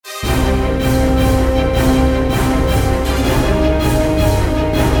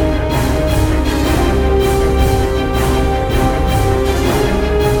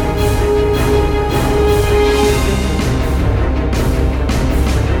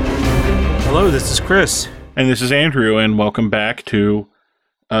Hello, this is Chris. And this is Andrew, and welcome back to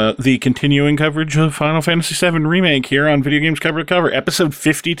the continuing coverage of Final Fantasy VII Remake here on Video Games Cover to Cover, episode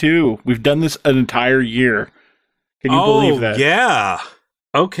 52. We've done this an entire year. Can you believe that? Yeah.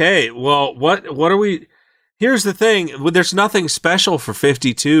 Okay, well, what are we... Here's the thing. There's nothing special for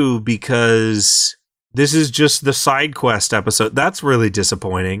 52 because this is just the side quest episode. That's really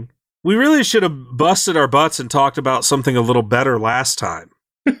disappointing. We really should have busted our butts and talked about something a little better last time.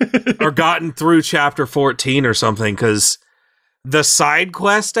 Or gotten through chapter 14 or something, because the side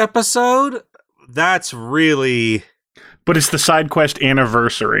quest episode, that's really... But it's the side quest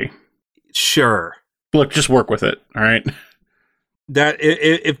anniversary. Sure. Look, just work with it, all right? That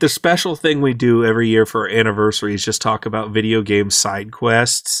if the special thing we do every year for our anniversary is just talk about video game side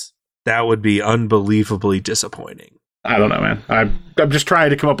quests, that would be unbelievably disappointing. I don't know, man. I'm just trying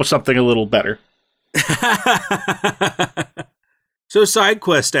to come up with something a little better. So side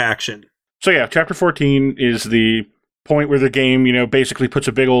quest action. So yeah, chapter 14 is the point where the game, basically puts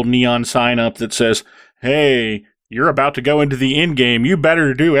a big old neon sign up that says, hey, you're about to go into the end game. You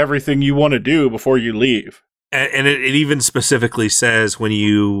better do everything you want to do before you leave. And it even specifically says when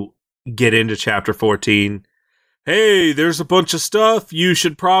you get into chapter 14, hey, there's a bunch of stuff you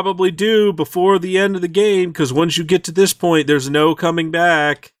should probably do before the end of the game, because once you get to this point, there's no coming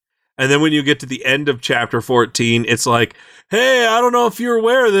back. And then when you get to the end of chapter 14, it's like, hey, I don't know if you're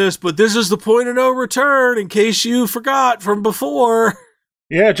aware of this, but this is the point of no return in case you forgot from before.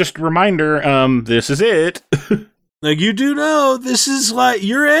 Yeah, just a reminder, this is it. Like, you do know this is like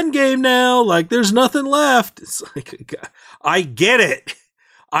your end game now. Like, there's nothing left. It's like, I get it.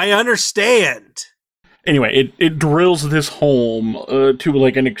 I understand. Anyway, it drills this home to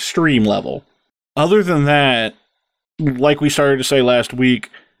like an extreme level. Other than that, like we started to say last week,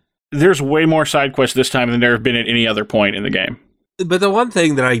 there's way more side quests this time than there have been at any other point in the game. But the one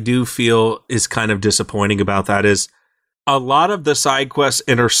thing that I do feel is kind of disappointing about that is a lot of the side quests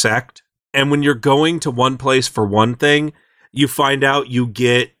intersect. And when you're going to one place for one thing, you find out you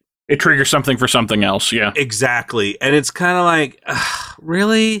get... It triggers something for something else, yeah. Exactly. And it's kind of like,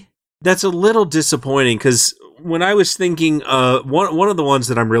 really? That's a little disappointing, because when I was thinking, one of the ones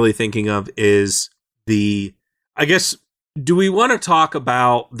that I'm really thinking of is the... I guess, do we want to talk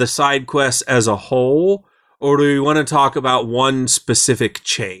about the side quests as a whole, or do we want to talk about one specific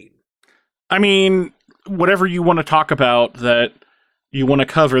chain? I mean, whatever you want to talk about that you want to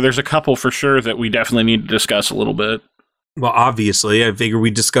cover, there's a couple for sure that we definitely need to discuss a little bit. Well, obviously, I figure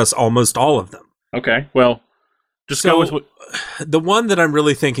we discuss almost all of them. Okay, well, just go with what... The one that I'm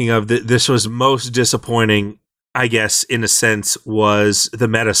really thinking of that this was most disappointing, I guess, in a sense, was the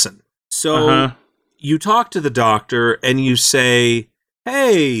medicine. So you talk to the doctor and you say,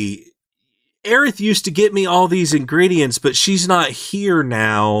 hey, Aerith used to get me all these ingredients, but she's not here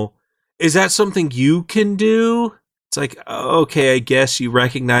now. Is that something you can do? It's like, okay, I guess you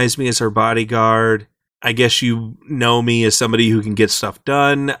recognize me as her bodyguard. I guess you know me as somebody who can get stuff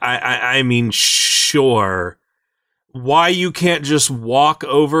done. I mean, sure. Why you can't just walk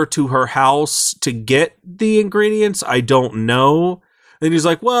over to her house to get the ingredients, I don't know. And he's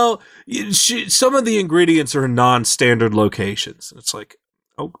like, well, some of the ingredients are in non-standard locations. It's like,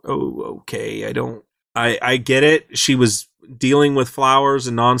 oh, okay, I get it. She was dealing with flowers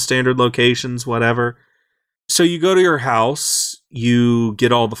in non-standard locations, whatever. So you go to your house, you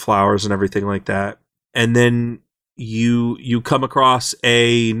get all the flowers and everything like that, and then you come across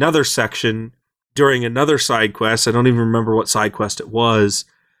another section during another side quest. I don't even remember what side quest it was,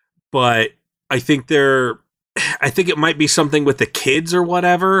 but I think it might be something with the kids or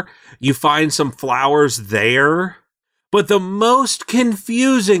whatever. You find some flowers there. But the most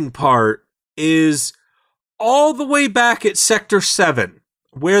confusing part is all the way back at Sector 7,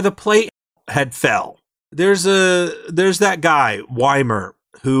 where the plate had fell. There's that guy, Weimer,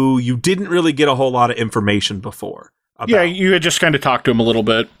 who you didn't really get a whole lot of information before about. Yeah, you had just kind of talked to him a little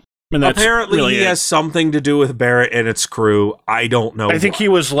bit. And that's apparently really he has something to do with Barrett and its crew. I don't know. I think he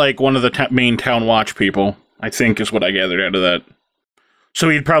was like one of the main town watch people, I think is what I gathered out of that. So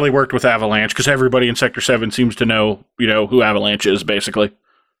he'd probably worked with Avalanche, because everybody in Sector 7 seems to know, who Avalanche is, basically.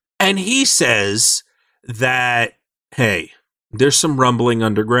 And he says that, hey, there's some rumbling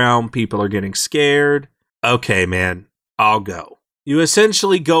underground. People are getting scared. Okay, man, I'll go. You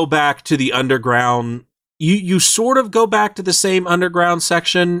essentially go back to the underground. You sort of go back to the same underground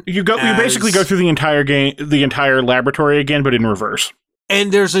section. You basically go through the entire game, the entire laboratory again, but in reverse.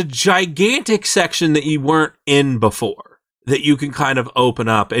 And there's a gigantic section that you weren't in before that you can kind of open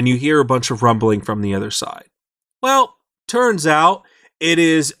up, and you hear a bunch of rumbling from the other side. Well, turns out it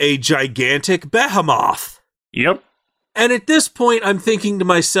is a gigantic behemoth. Yep. And at this point, I'm thinking to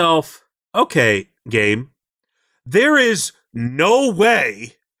myself, okay, game, there is no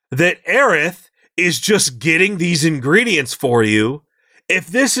way that Aerith is just getting these ingredients for you if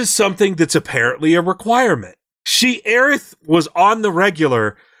this is something that's apparently a requirement. Aerith was on the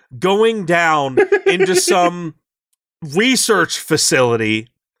regular going down into some research facility,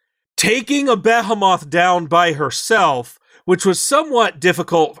 taking a behemoth down by herself, which was somewhat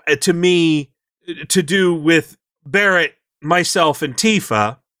difficult to me to do with Barrett, myself, and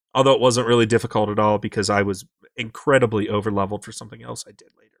Tifa, although it wasn't really difficult at all because I was incredibly overleveled for something else I did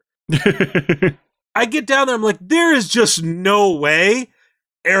later. I get down there, I'm like, there is just no way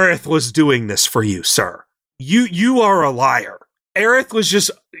Aerith was doing this for you, sir. You are a liar. Aerith was just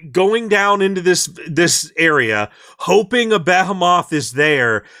going down into this area, hoping a behemoth is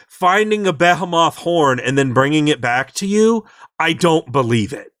there, finding a behemoth horn, and then bringing it back to you. I don't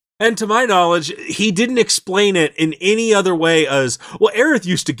believe it. And to my knowledge, he didn't explain it in any other way as, well, Aerith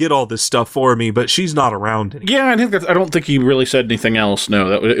used to get all this stuff for me, but she's not around anymore. Yeah, I don't think he really said anything else.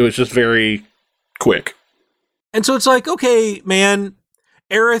 No, it was just very quick. And so it's like, okay, man,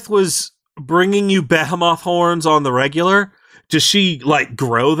 Aerith was bringing you behemoth horns on the regular. Does she, like,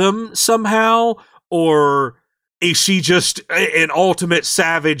 grow them somehow? Or is she just an ultimate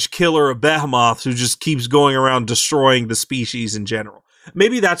savage killer of behemoths who just keeps going around destroying the species in general?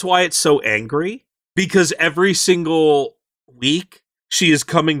 Maybe that's why it's so angry, because every single week she is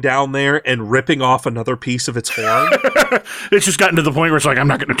coming down there and ripping off another piece of its horn. It's just gotten to the point where it's like, I'm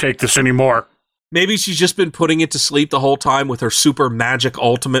not going to take this anymore. Maybe she's just been putting it to sleep the whole time with her super magic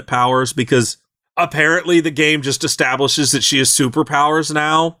ultimate powers, because apparently the game just establishes that she has superpowers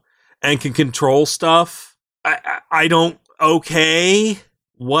now and can control stuff. I don't, okay,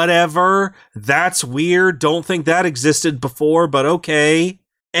 whatever. That's weird. Don't think that existed before, but okay.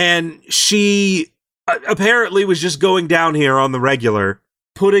 And she apparently was just going down here on the regular,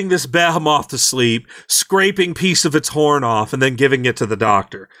 putting this behemoth to sleep, scraping piece of its horn off, and then giving it to the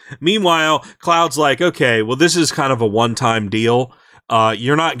doctor. Meanwhile, Cloud's like, okay, well, this is kind of a one-time deal.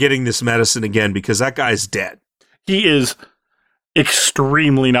 You're not getting this medicine again because that guy's dead. He is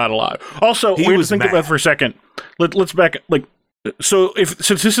extremely not alive. Also, we have to think about it for a second. Let's back, like, so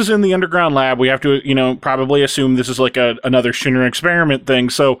since this is in the underground lab, we have to, probably assume this is like another Shinra experiment thing.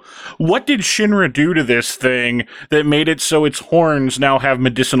 So what did Shinra do to this thing that made it so its horns now have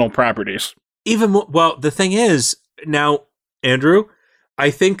medicinal properties? Well, the thing is, now, Andrew,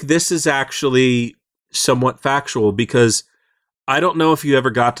 I think this is actually somewhat factual, because I don't know if you ever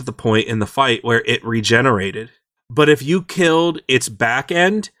got to the point in the fight where it regenerated, but if you killed its back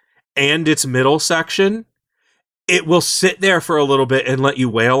end and its middle section, it will sit there for a little bit and let you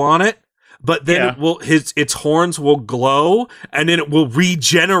wail on it, but then its horns will glow, and then it will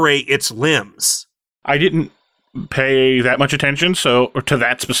regenerate its limbs. I didn't pay that much attention to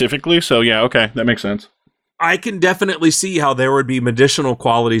that specifically, so yeah, okay, that makes sense. I can definitely see how there would be medicinal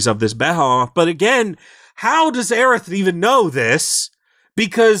qualities of this behemoth, but again, how does Aerith even know this?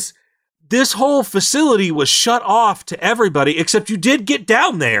 Because this whole facility was shut off to everybody, except you did get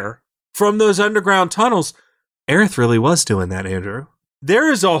down there from those underground tunnels. Aerith really was doing that, Andrew.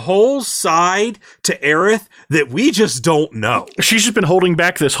 There is a whole side to Aerith that we just don't know. She's just been holding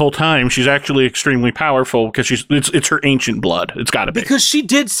back this whole time. She's actually extremely powerful because it's her ancient blood. It's got to be. Because she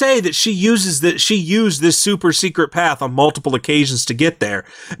did say that she used this super secret path on multiple occasions to get there,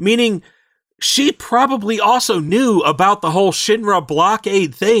 meaning she probably also knew about the whole Shinra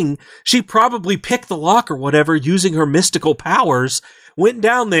blockade thing. She probably picked the lock or whatever using her mystical powers, went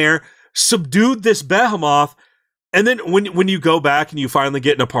down there, subdued this behemoth. And then when you go back and you finally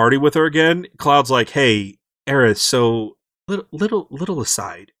get in a party with her again, Cloud's like, hey, Aerith, so little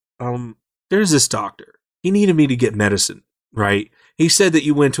aside, there's this doctor. He needed me to get medicine, right? He said that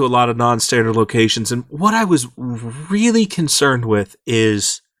you went to a lot of non-standard locations. And what I was really concerned with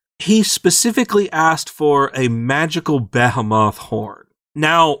is he specifically asked for a magical behemoth horn.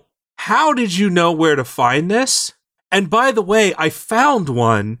 Now, how did you know where to find this? And by the way, I found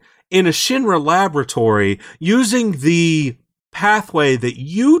one in a Shinra laboratory using the pathway that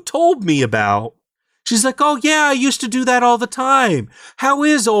you told me about. She's like, oh yeah, I used to do that all the time. How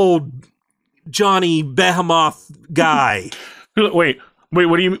is old Johnny Behemoth guy? Wait,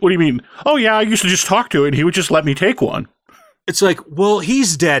 what do you mean? Oh yeah, I used to just talk to it and he would just let me take one. It's like, well,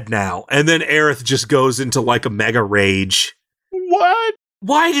 he's dead now. And then Aerith just goes into like a mega rage. What?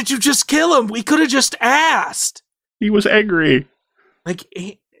 Why did you just kill him? We could have just asked. He was angry. Like,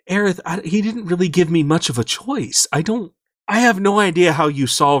 Aerith, he didn't really give me much of a choice. I have no idea how you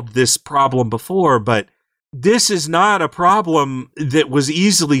solved this problem before, but this is not a problem that was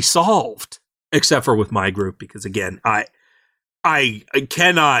easily solved. Except for with my group, because again, I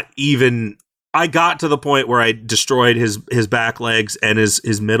cannot even. I got to the point where I destroyed his back legs and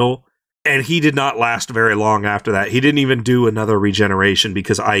his middle, and he did not last very long after that. He didn't even do another regeneration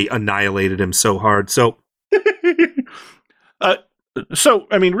because I annihilated him so hard. So,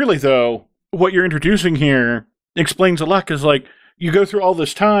 I mean, really though, what you're introducing here explains a lot, because like you go through all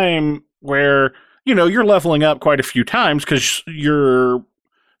this time where you're leveling up quite a few times because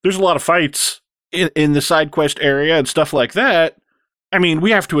there's a lot of fights in the side quest area and stuff like that. I mean,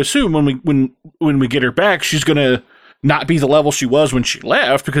 we have to assume when we get her back, she's gonna not be the level she was when she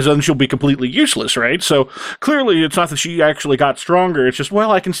left, because then she'll be completely useless, right? So clearly, it's not that she actually got stronger. It's just,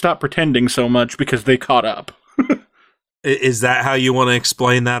 well, I can stop pretending so much because they caught up. Is that how you want to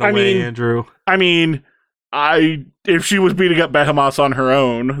explain that away, Andrew? I mean, if she was beating up Behemoth on her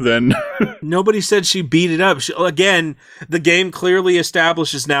own, then nobody said she beat it up. Again, the game clearly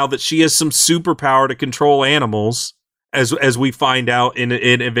establishes now that she has some superpower to control animals, as we find out in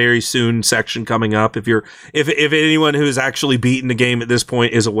a very soon section coming up. If anyone who's actually beaten the game at this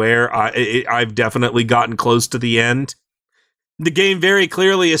point is aware, I've definitely gotten close to the end. The game very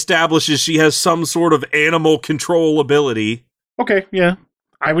clearly establishes she has some sort of animal control ability. Okay, yeah.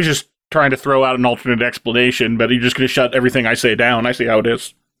 I was just trying to throw out an alternate explanation, but you're just going to shut everything I say down. I see how it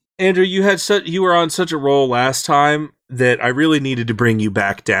is. Andrew, you were on such a roll last time that I really needed to bring you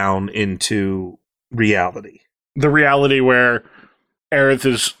back down into reality. The reality where Aerith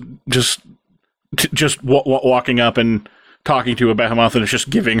is just walking up and talking to a Behemoth and it's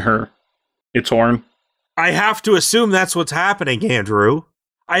just giving her its horn. I have to assume that's what's happening, Andrew.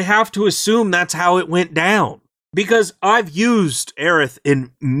 I have to assume that's how it went down. Because I've used Aerith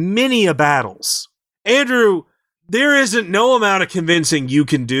in many a battles. Andrew, there isn't no amount of convincing you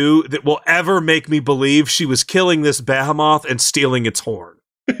can do that will ever make me believe she was killing this Behemoth and stealing its horn.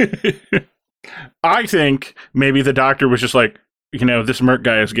 I think maybe the doctor was just like, this Merc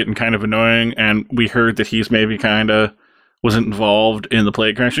guy is getting kind of annoying, and we heard that he's maybe kind of wasn't involved in the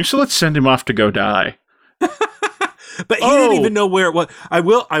plate crashing, so let's send him off to go die. But he didn't even know where it was. I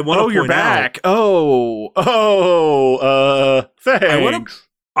want to point out. You're back. Thanks.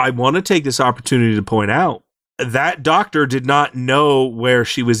 I want to take this opportunity to point out that doctor did not know where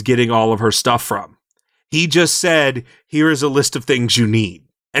she was getting all of her stuff from. He just said, here is a list of things you need.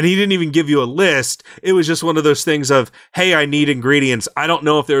 And he didn't even give you a list. It was just one of those things of, hey, I need ingredients. I don't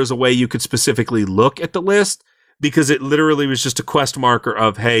know if there was a way you could specifically look at the list, because it literally was just a quest marker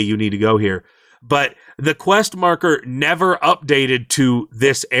of, hey, you need to go here. But the quest marker never updated to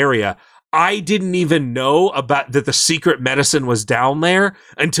this area. I didn't even know about that the secret medicine was down there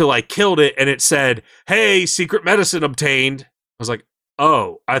until I killed it and it said, hey, secret medicine obtained. I was like,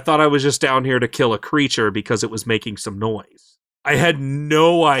 oh, I thought I was just down here to kill a creature because it was making some noise. I had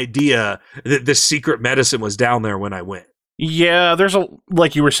no idea that the secret medicine was down there when I went. Yeah,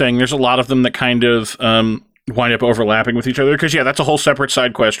 like you were saying, there's a lot of them that kind of wind up overlapping with each other. Because, yeah, that's a whole separate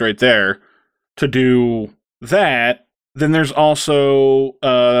side quest right there. To do that, then there's also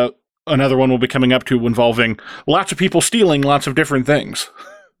another one we'll be coming up to involving lots of people stealing lots of different things.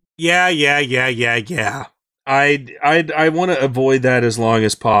 Yeah. I want to avoid that as long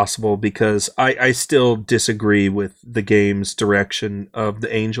as possible because I still disagree with the game's direction of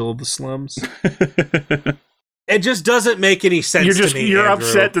the Angel of the Slums. It just doesn't make any sense to me, You're Andrew.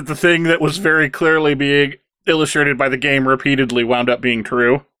 upset that the thing that was very clearly being illustrated by the game repeatedly wound up being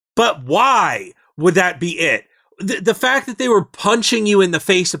true. But why would that be it? The fact that they were punching you in the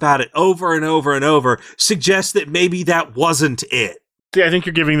face about it over and over and over suggests that maybe that wasn't it. See, I think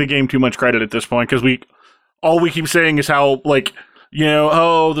you're giving the game too much credit at this point, because all we keep saying is how, like,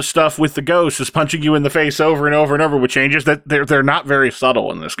 the stuff with the ghosts is punching you in the face over and over and over with changes that they're not very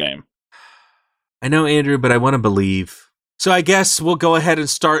subtle in this game. I know, Andrew, but I want to believe. So I guess we'll go ahead and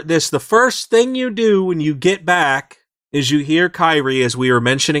start this. The first thing you do when you get back is you hear Kairi, as we were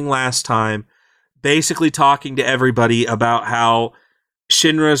mentioning last time, basically talking to everybody about how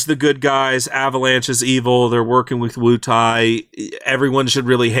Shinra's the good guys, Avalanche is evil, they're working with Wutai, everyone should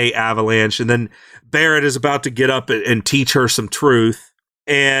really hate Avalanche, and then Barret is about to get up and teach her some truth,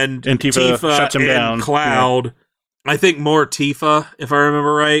 and Tifa shuts him down. Cloud, yeah. I think more Tifa, if I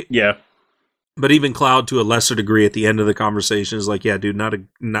remember right. Yeah. But even Cloud, to a lesser degree, at the end of the conversation is like, yeah, dude,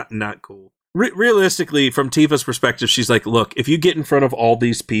 not cool. Realistically, from Tifa's perspective, she's like, look, if you get in front of all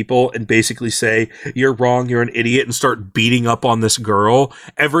these people and basically say, you're wrong, you're an idiot, and start beating up on this girl,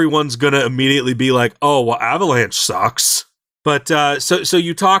 everyone's going to immediately be like, oh, well, Avalanche sucks. But so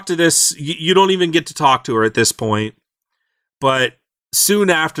you talk to this, you don't even get to talk to her at this point. But soon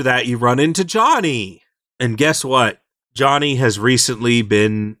after that, you run into Johnny. And guess what? Johnny has recently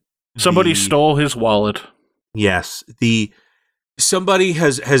been... Somebody stole his wallet. Yes, the somebody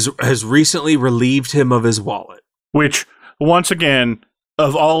has recently relieved him of his wallet. Which, once again,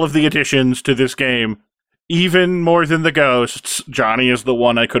 of all of the additions to this game, even more than the ghosts, Johnny is the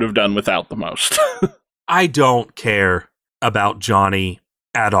one I could have done without the most. I don't care about Johnny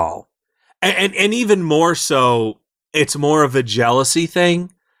at all. And even more so, it's more of a jealousy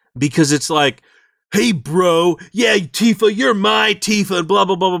thing, because it's like, hey, bro, yeah, Tifa, you're my Tifa, and blah,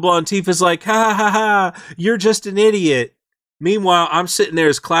 blah, blah, blah, blah. And Tifa's like, ha, ha, ha, you're just an idiot. Meanwhile, I'm sitting there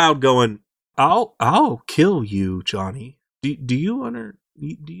as Cloud going, I'll kill you, Johnny. Do you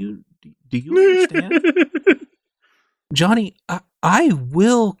understand? Johnny, I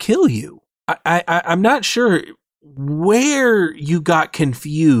will kill you. I'm not sure where you got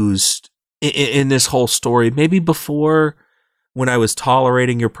confused in this whole story. Maybe before, when I was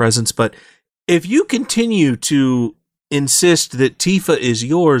tolerating your presence, but if you continue to insist that Tifa is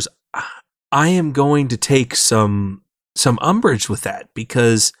yours, I am going to take some umbrage with that,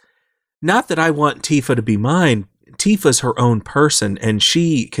 because not that I want Tifa to be mine. Tifa's her own person, and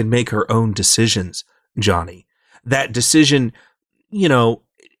she can make her own decisions, Johnny. That decision,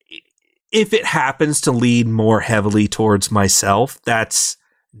 if it happens to lead more heavily towards myself, that's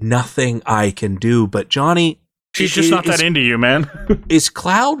nothing I can do. But Johnny, she's just not that into you, man. Is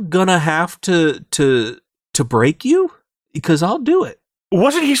Cloud gonna have to break you? Because I'll do it.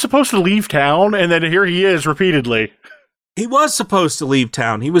 Wasn't he supposed to leave town? And then here he is repeatedly. He was supposed to leave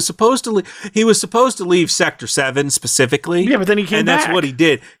town. He was supposed to leave Sector 7 specifically. Yeah, but then he came back. And that's what he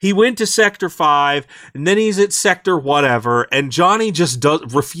did. He went to Sector 5, and then he's at Sector whatever, and Johnny just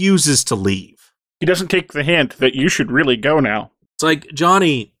refuses to leave. He doesn't take the hint that you should really go now. It's like,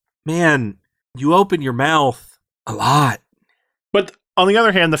 Johnny, man, you open your mouth a lot. But on the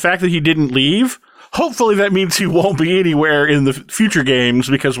other hand, the fact that he didn't leave, hopefully that means he won't be anywhere in the future games,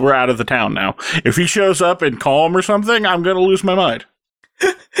 because we're out of the town now. If he shows up in Calm or something, I'm going to lose my mind.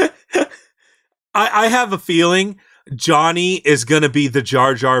 I have a feeling Johnny is going to be the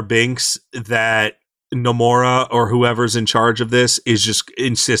Jar Jar Binks that Nomura or whoever's in charge of this is just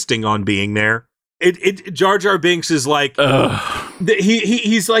insisting on being there. Jar Jar Binks is like,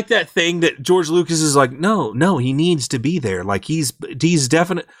 he's like that thing that George Lucas is like, no, he needs to be there. Like he's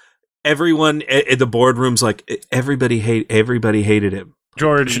definite. Everyone at the boardroom's like, everybody hated him.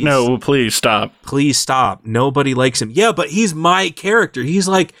 George, no, please stop. Please stop. Nobody likes him. Yeah, but he's my character. He's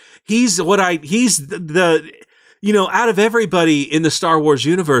like, he's the out of everybody in the Star Wars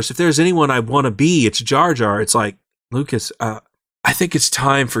universe, if there's anyone I want to be, it's Jar Jar. It's like, Lucas, I think it's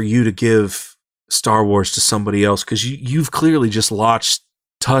time for you to give Star Wars to somebody else, because you've clearly just lost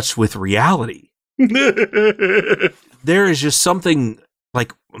touch with reality. There is just something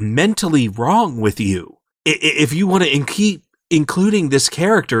like mentally wrong with you if you want to keep including this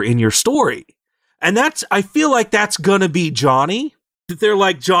character in your story. And I feel like that's gonna be Johnny. That they're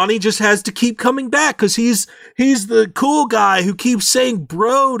like, Johnny just has to keep coming back because he's the cool guy who keeps saying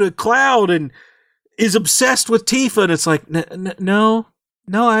bro to Cloud and is obsessed with Tifa. And it's like, no,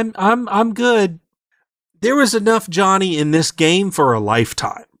 I'm good. There was enough Johnny in this game for a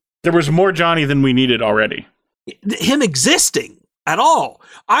lifetime. There was more Johnny than we needed already. Him existing at all.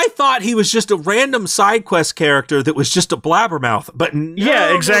 I thought he was just a random side quest character that was just a blabbermouth. But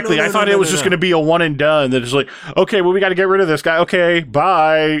yeah, exactly. I thought it was just going to be a one and done. That is like, okay, well, we got to get rid of this guy. Okay,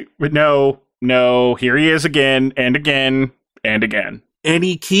 bye. But no, here he is again and again and again. And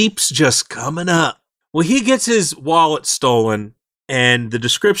he keeps just coming up. Well, he gets his wallet stolen, and the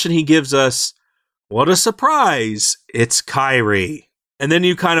description he gives us, what a surprise, it's Kairi. And then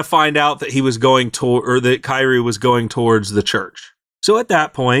you kind of find out that that Kairi was going towards the church. So at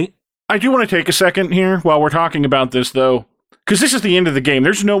that point, I do want to take a second here while we're talking about this, though, because this is the end of the game.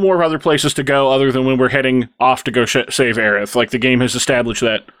 There's no more other places to go other than when we're heading off to go save Aerith. Like, the game has established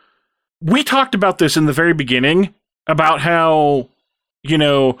that. We talked about this in the very beginning, about how,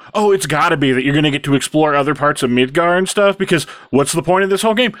 it's gotta be that you're going to get to explore other parts of Midgar and stuff, because what's the point of this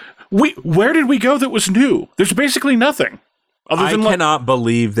whole game? Where did we go that was new? There's basically nothing. I cannot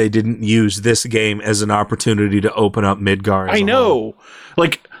believe they didn't use this game as an opportunity to open up Midgar. I know.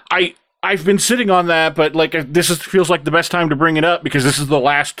 Like, I've been sitting on that, but feels like the best time to bring it up, because this is the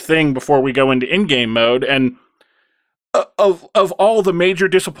last thing before we go into in-game mode. And of all the major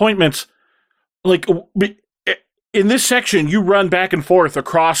disappointments, like, in this section, you run back and forth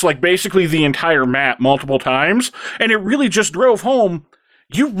across, like, basically the entire map multiple times, and it really just drove home.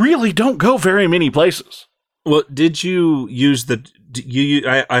 You really don't go very many places. Well, did you use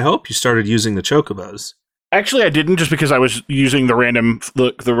I hope you started using the chocobos. Actually, I didn't, just because I was using the random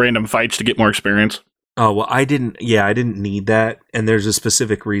fights to get more experience. Oh, well, I didn't need that, and there's a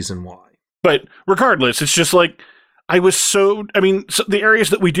specific reason why. But regardless, it's just like, so the areas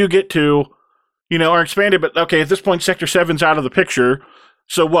that we do get to, are expanded, but okay, at this point, Sector 7's out of the picture.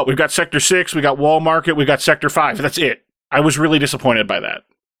 So what? We've got Sector 6, we got Wall Market, we got Sector 5. That's it. I was really disappointed by that.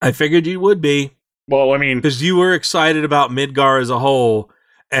 I figured you would be. Well, I mean... because you were excited about Midgar as a whole,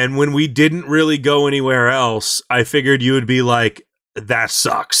 and when we didn't really go anywhere else, I figured you would be like, that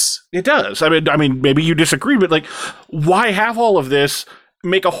sucks. It does. I mean, maybe you disagree, but like, why have all of this,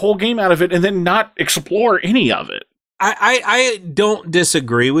 make a whole game out of it, and then not explore any of it? I don't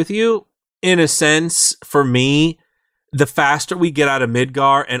disagree with you. In a sense, for me, the faster we get out of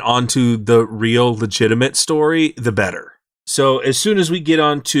Midgar and onto the real legitimate story, the better. So as soon as we get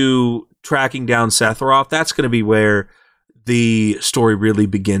onto tracking down Sephiroth, that's going to be where the story really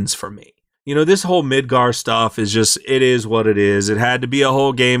begins for me. This whole Midgar stuff is just, it is what it is. It had to be a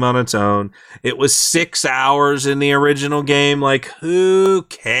whole game on its own. It was 6 hours in the original game. Like, who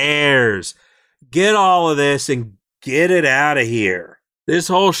cares? Get all of this and get it out of here. This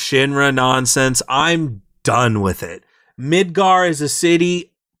whole Shinra nonsense, I'm done with it. Midgar is a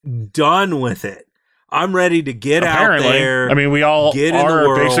city, done with it. I'm ready to get out there. I mean, we all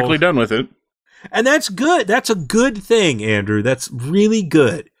are basically done with it. And that's good. That's a good thing, Andrew. That's really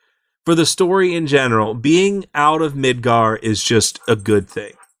good. For the story in general, being out of Midgar is just a good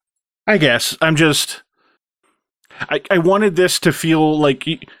thing. I guess. I wanted this to feel like,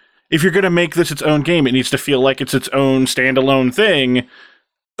 if you're going to make this its own game, it needs to feel like it's its own standalone thing,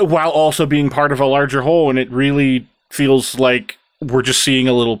 while also being part of a larger whole, and it really feels like we're just seeing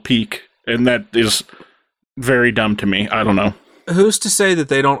a little peek, and that is very dumb to me. I don't know. Who's to say that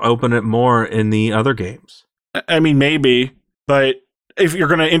they don't open it more in the other games? I mean, maybe, but if you're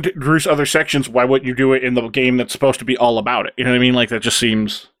going to introduce other sections, why wouldn't you do it in the game that's supposed to be all about it? You know what I mean? Like, that just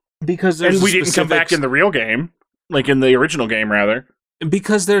seems... because and we didn't come back in the real game, like in the original game, rather.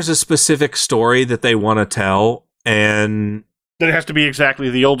 Because there's a specific story that they want to tell, and... that it has to be exactly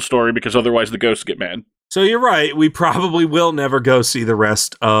the old story, because otherwise the ghosts get mad. So you're right, we probably will never go see the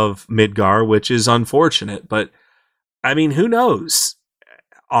rest of Midgar, which is unfortunate, but, I mean, who knows?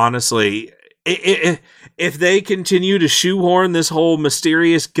 Honestly, if they continue to shoehorn this whole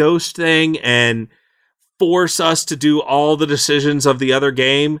mysterious ghost thing and force us to do all the decisions of the other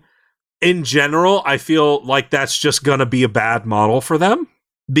game, in general, I feel like that's just going to be a bad model for them,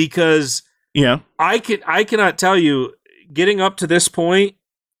 because I cannot tell you, getting up to this point,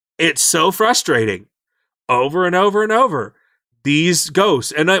 it's so frustrating over and over and over. These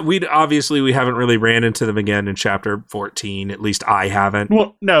ghosts, and we haven't really ran into them again in chapter 14. At least I haven't.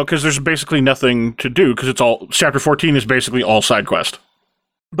 Well, no, because there's basically nothing to do, because chapter 14 is basically all side quest.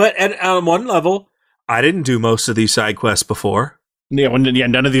 But on one level, I didn't do most of these side quests before. Yeah,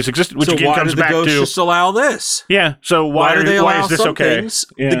 none of these existed. Which so again why comes did the back ghosts to just allow this? Yeah. So why is this okay?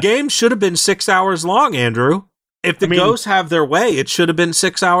 Yeah. The game should have been 6 hours long, Andrew. If the ghosts have their way, it should have been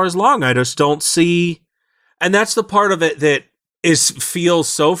 6 hours long. I just don't see, and that's the part of it that feels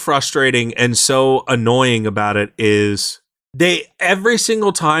so frustrating and so annoying about it. Is every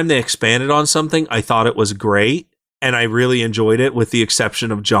single time they expanded on something, I thought it was great and I really enjoyed it, with the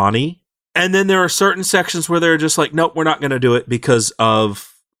exception of Johnny. And then there are certain sections where they're just like, nope, we're not going to do it because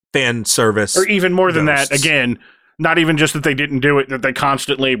of fan service. Or even more than that, again, not even just that they didn't do it, that they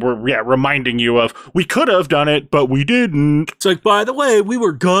constantly were reminding you of, we could have done it, but we didn't. It's like, by the way, we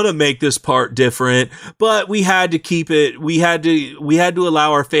were going to make this part different, but we had to keep it, we had to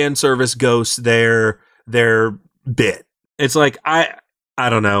allow our fan service ghosts their bit. It's like, I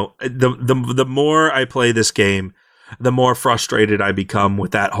don't know. The more I play this game, the more frustrated I become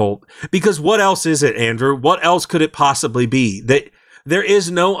with that whole... because what else is it, Andrew? What else could it possibly be? There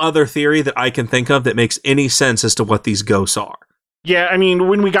is no other theory that I can think of that makes any sense as to what these ghosts are. Yeah, I mean,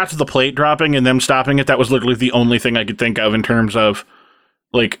 when we got to the plate dropping and them stopping it, that was literally the only thing I could think of in terms of,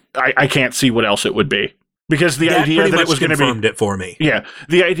 like, I can't see what else it would be. Because the idea that it was going to be... confirmed it for me. Yeah,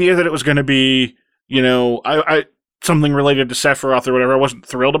 the idea that it was going to be, something related to Sephiroth or whatever, I wasn't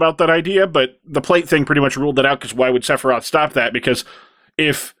thrilled about that idea, but the plate thing pretty much ruled it out, because why would Sephiroth stop that? Because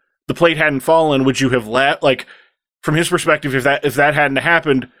if the plate hadn't fallen, would you have like, from his perspective, if that hadn't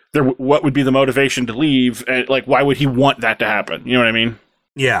happened, what would be the motivation to leave? And, like, why would he want that to happen? You know what I mean?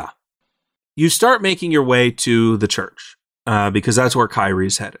 Yeah. You start making your way to the church, because that's where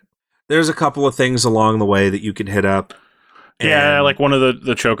Kairi's headed. There's a couple of things along the way that you can hit up. Yeah, like one of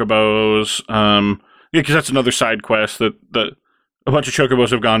the chocobos. Yeah, because that's another side quest that a bunch of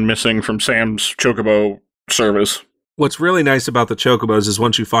chocobos have gone missing from Sam's chocobo service. What's really nice about the chocobos is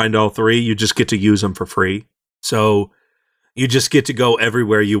once you find all three, you just get to use them for free. So you just get to go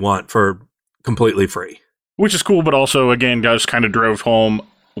everywhere you want for completely free. Which is cool, but also, again, guys kind of drove home,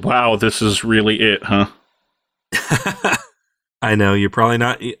 wow, this is really it, huh? I know you're probably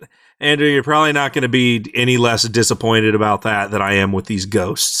not, Andrew. You're probably not going to be any less disappointed about that than I am with these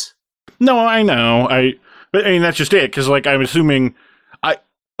ghosts. No, I know. But I mean, that's just it. Because, like, I'm assuming,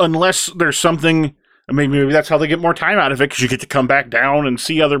 unless there's something, maybe that's how they get more time out of it. Because you get to come back down and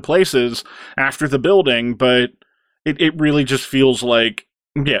see other places after the building. But it really just feels like,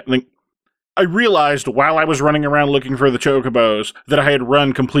 yeah. Like, I realized while I was running around looking for the chocobos that I had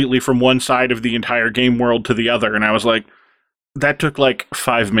run completely from one side of the entire game world to the other, and I was like, that took like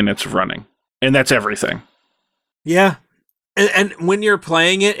 5 minutes of running, and that's everything. Yeah. And when you're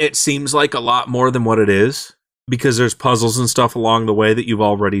playing it, it seems like a lot more than what it is, because there's puzzles and stuff along the way that you've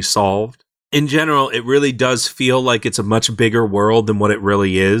already solved. In general, it really does feel like it's a much bigger world than what it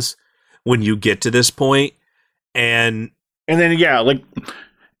really is when you get to this point. And then, yeah, like,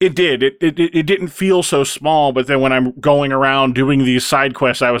 it did. It didn't feel so small, but then when I'm going around doing these side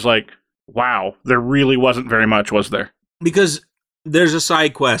quests, I was like, wow, there really wasn't very much, was there? Because there's a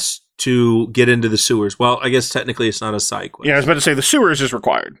side quest to get into the sewers. Well, I guess technically it's not a side quest. Yeah, I was about to say the sewers is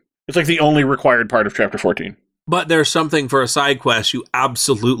required. It's like the only required part of Chapter 14. But there's something for a side quest you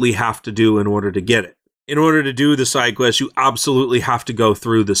absolutely have to do in order to get it. In order to do the side quest, you absolutely have to go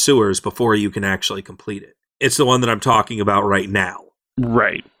through the sewers before you can actually complete it. It's the one that I'm talking about right now.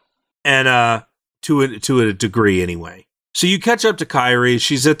 Right. And to a degree anyway. So you catch up to Kairi.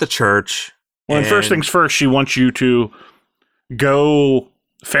 She's at the church. Well, and first things first, she wants you to go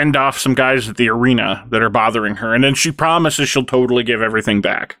fend off some guys at the arena that are bothering her, and then she promises she'll totally give everything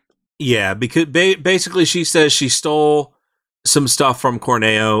back. Yeah, because basically she says she stole some stuff from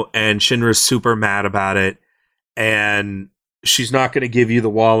Corneo, and Shinra's super mad about it, and she's not going to give you the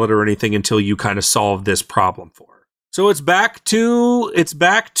wallet or anything until you kind of solve this problem for her. So it's back to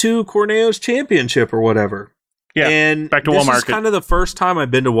Corneo's championship or whatever. Yeah, and back to Wall Market. This is kind of the first time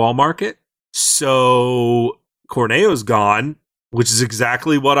I've been to Wall Market. So Corneo's gone, which is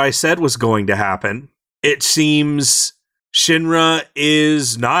exactly what I said was going to happen. It seems Shinra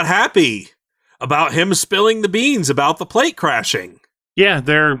is not happy about him spilling the beans about the plate crashing. Yeah,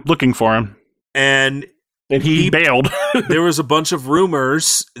 they're looking for him. And he bailed. There was a bunch of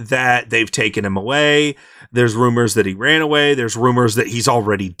rumors that they've taken him away. There's rumors that he ran away. There's rumors that he's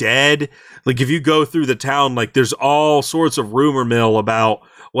already dead. Like, if you go through the town, like, there's all sorts of rumor mill about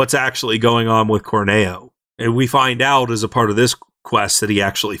what's actually going on with Corneo. And we find out as a part of this quest that he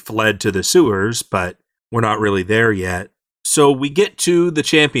actually fled to the sewers, but we're not really there yet. So we get to the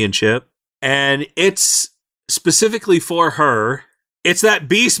championship, and it's specifically for her. It's that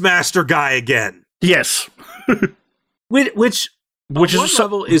Beastmaster guy again. Yes. Which is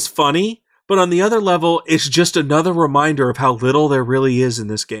level is funny, but on the other level, it's just another reminder of how little there really is in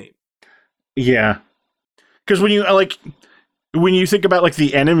this game. Yeah. Because when you think about, like,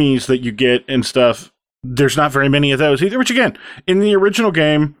 the enemies that you get and stuff, there's not very many of those either, which, again, in the original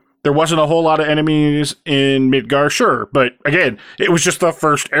game, there wasn't a whole lot of enemies in Midgar, sure, but, again, it was just the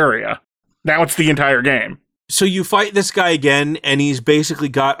first area. Now it's the entire game. So you fight this guy again, and he's basically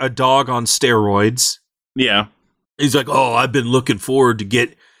got a dog on steroids. Yeah. He's like, oh, I've been looking forward to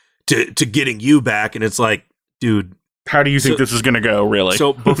getting you back, and it's like, dude. How do you think this is going to go, really?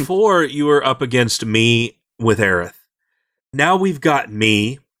 So before you were up against me with Aerith. Now we've got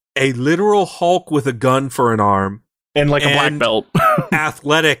me, a literal Hulk with a gun for an arm. And like a black belt.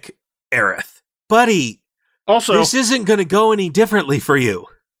 Athletic Aerith. Buddy, also, this isn't going to go any differently for you.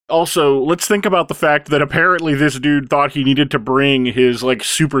 Also, let's think about the fact that apparently this dude thought he needed to bring his, like,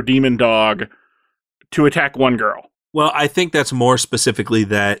 super demon dog to attack one girl. Well, I think that's more specifically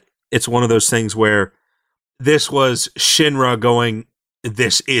that it's one of those things where this was Shinra going,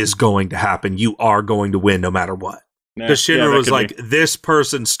 this is going to happen. You are going to win no matter what. Because Shinra was like, this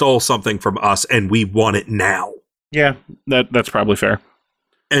person stole something from us and we want it now. Yeah, that's probably fair.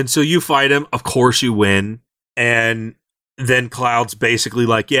 And so you fight him. Of course you win. And then Cloud's basically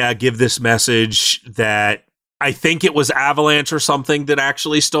like, yeah, give this message that I think it was Avalanche or something that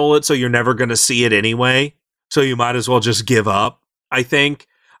actually stole it. So you're never going to see it anyway. So you might as well just give up. I think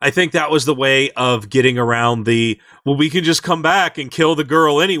that was the way of getting around well, we can just come back and kill the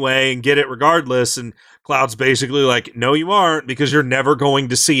girl anyway and get it regardless. And Cloud's basically like, no, you aren't, because you're never going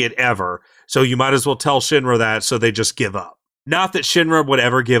to see it ever. So you might as well tell Shinra that, so they just give up. Not that Shinra would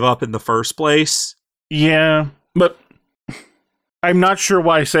ever give up in the first place. Yeah, but I'm not sure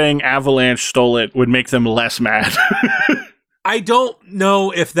why saying Avalanche stole it would make them less mad. I don't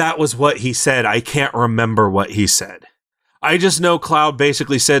know if that was what he said. I can't remember what he said. I just know Cloud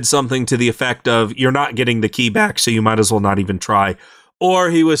basically said something to the effect of, you're not getting the key back, so you might as well not even try.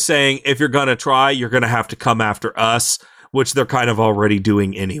 Or he was saying, if you're going to try, you're going to have to come after us, which they're kind of already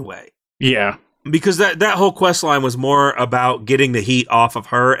doing anyway. Yeah. Because that whole quest line was more about getting the heat off of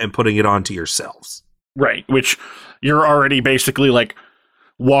her and putting it onto yourselves. Right, which you're already basically like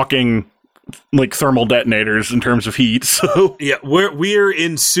walking like thermal detonators in terms of heat. So yeah, we're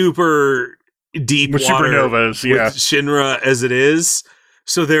in super deep with water supernovas, yeah, with Shinra as it is.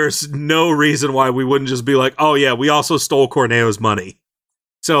 So there's no reason why we wouldn't just be like, oh yeah, we also stole Corneo's money.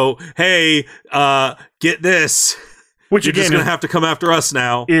 So hey, get this. Which You're again just gonna have to come after us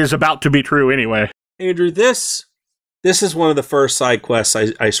now. Is about to be true anyway. Andrew, this is one of the first side quests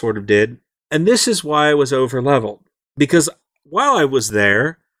I sort of did, and this is why I was over leveled. Because while I was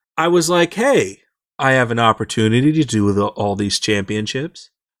there, I was like, hey, I have an opportunity to do all these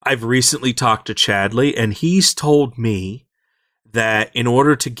championships. I've recently talked to Chadley, and he's told me that in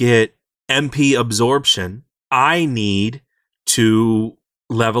order to get MP absorption, I need to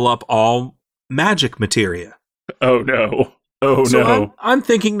level up all magic materia. Oh no. Oh so no. I'm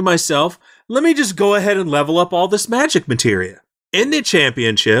thinking to myself, let me just go ahead and level up all this magic materia. In the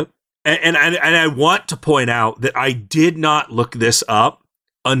championship, and I want to point out that I did not look this up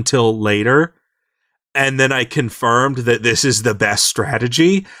until later, and then I confirmed that this is the best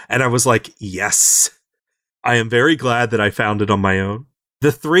strategy, and I was like, yes. I am very glad that I found it on my own. The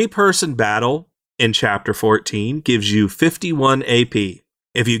 3-person battle in Chapter 14 gives you 51 AP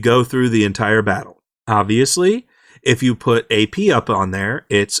if you go through the entire battle. Obviously, if you put AP up on there,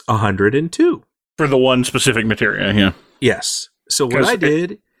 it's 102. For the one specific materia, yeah. Yes. So what I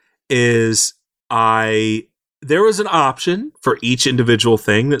did is there was an option for each individual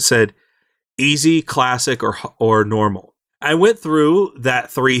thing that said easy, classic, or normal. I went through that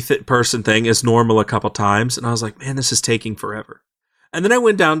 3-person thing as normal a couple times, and I was like, man, this is taking forever. And then I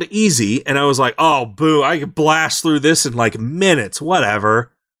went down to easy, and I was like, oh, boo, I could blast through this in like minutes,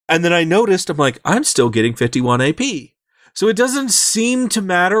 whatever. And then I noticed, I'm like, I'm still getting 51 AP. So it doesn't seem to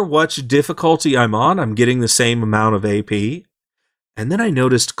matter which difficulty I'm on. I'm getting the same amount of AP. And then I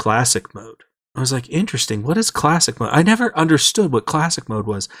noticed classic mode. I was like, interesting. What is classic mode? I never understood what classic mode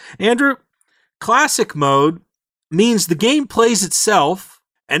was. Andrew, classic mode means the game plays itself,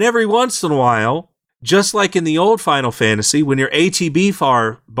 and every once in a while, just like in the old Final Fantasy, when your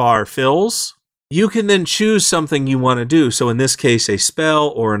ATB bar fills, you can then choose something you want to do. So in this case, a spell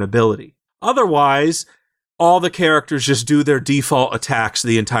or an ability. Otherwise, all the characters just do their default attacks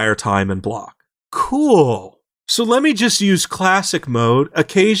the entire time and block. Cool. So let me just use classic mode,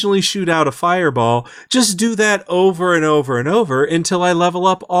 occasionally shoot out a fireball, just do that over and over and over until I level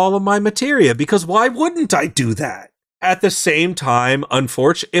up all of my materia, because why wouldn't I do that? At the same time,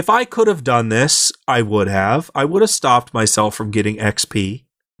 unfortunately, if I could have done this, I would have. I would have stopped myself from getting XP.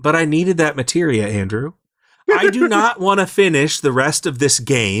 But I needed that materia, Andrew. I do not want to finish the rest of this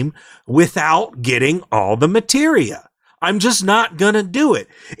game without getting all the materia. I'm just not going to do it.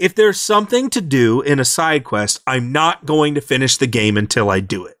 If there's something to do in a side quest, I'm not going to finish the game until I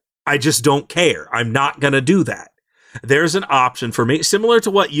do it. I just don't care. I'm not going to do that. There's an option for me, similar to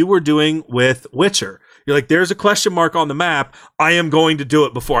what you were doing with Witcher. You're like, there's a question mark on the map. I am going to do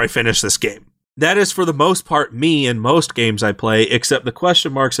it before I finish this game. That is, for the most part, me in most games I play, except the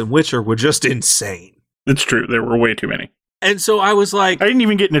question marks in Witcher were just insane. It's true. There were way too many. And so I was like... I didn't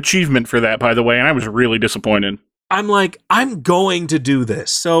even get an achievement for that, by the way, and I was really disappointed. I'm like, I'm going to do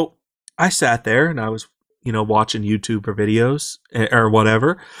this. So I sat there and I was, watching YouTube or videos or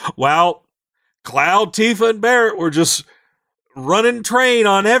whatever. Well, Cloud, Tifa, and Barret were just running train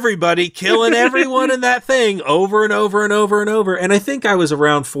on everybody, killing everyone in that thing over and over and over and over. And I think I was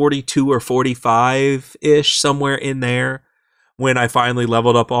around 42 or 45-ish, somewhere in there, when I finally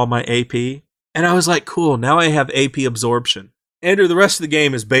leveled up all my AP. And I was like, cool, now I have AP absorption. Andrew, the rest of the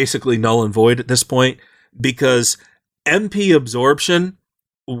game is basically null and void at this point, because MP absorption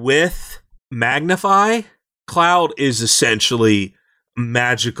with Magnify, Cloud is essentially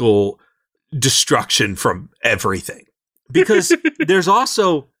magical destruction from everything. Because there's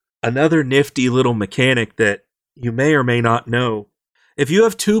also another nifty little mechanic that you may or may not know. If you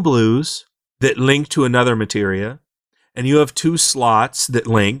have 2 blues that link to another materia, and you have 2 slots that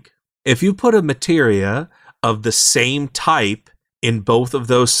link, if you put a materia of the same type in both of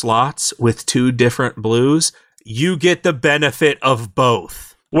those slots with 2 different blues, you get the benefit of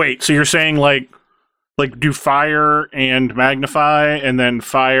both. Wait, so you're saying like do fire and magnify and then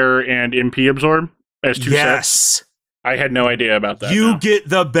fire and MP absorb as 2 sets? I had no idea about that. You get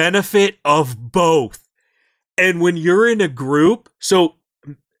the benefit of both. And when you're in a group, so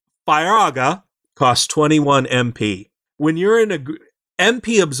Firaga costs 21 MP. When you're in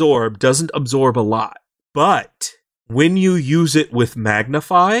MP absorb doesn't absorb a lot, but when you use it with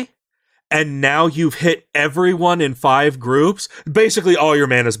Magnify, and now you've hit everyone in 5 groups, basically all your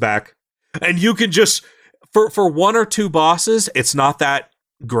mana's back. And you can just, for one or two bosses, it's not that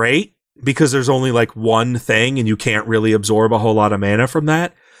great because there's only like one thing and you can't really absorb a whole lot of mana from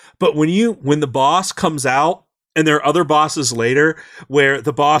that. But when the boss comes out, and there are other bosses later where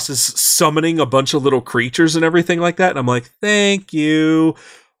the boss is summoning a bunch of little creatures and everything like that. And I'm like, thank you.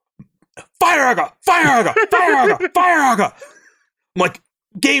 Fire Aga! Fire Aga! Fire Aga! Fire Aga! I'm like,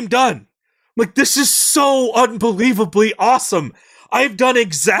 game done. I'm like, this is so unbelievably awesome. I've done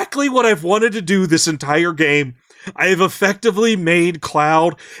exactly what I've wanted to do this entire game. I have effectively made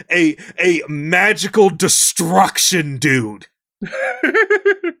Cloud a magical destruction dude.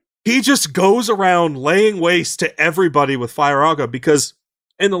 He just goes around laying waste to everybody with Fire Aga because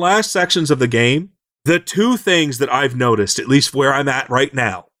in the last sections of the game, the two things that I've noticed, at least where I'm at right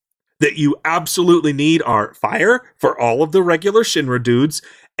now, that you absolutely need are fire for all of the regular Shinra dudes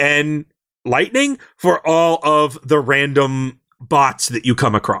and lightning for all of the random bots that you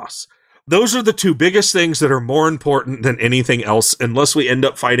come across. Those are the two biggest things that are more important than anything else, unless we end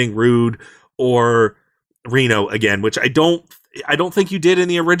up fighting Rude or Reno again, which I don't think you did in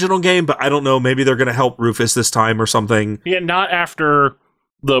the original game, but I don't know. Maybe they're going to help Rufus this time or something. Yeah, not after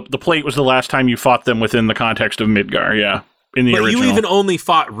the plate was the last time you fought them within the context of Midgar, yeah. In the original. You even only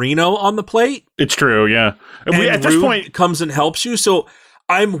fought Reno on the plate? It's true, yeah. And at this point comes and helps you, so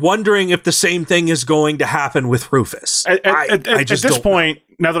I'm wondering if the same thing is going to happen with Rufus. At this point,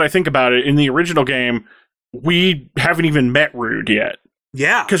 now that I think about it, in the original game, we haven't even met Rude yet.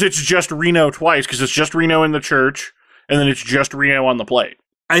 Yeah. Because it's just Reno twice, because it's just Reno in the church, and then it's just Reno on the plate.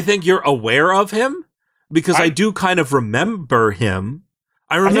 I think you're aware of him, because I do kind of remember him.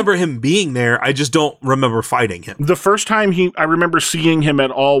 I remember him being there, I just don't remember fighting him. The first time I remember seeing him at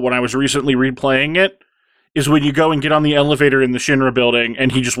all when I was recently replaying it, is when you go and get on the elevator in the Shinra building,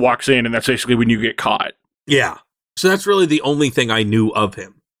 and he just walks in, and that's basically when you get caught. Yeah. So that's really the only thing I knew of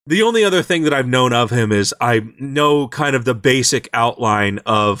him. The only other thing that I've known of him is I know kind of the basic outline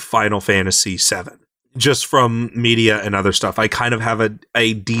of Final Fantasy VII. Just from media and other stuff. I kind of have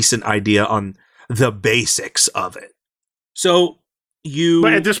a decent idea on the basics of it. So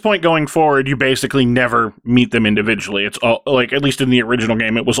But at this point going forward, you basically never meet them individually. It's all, like, at least in the original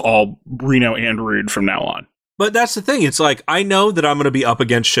game, it was all Reno and Rude from now on. But that's the thing. It's like, I know that I'm going to be up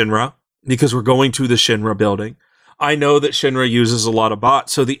against Shinra because we're going to the Shinra building. I know that Shinra uses a lot of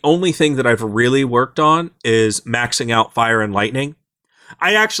bots. So the only thing that I've really worked on is maxing out fire and lightning.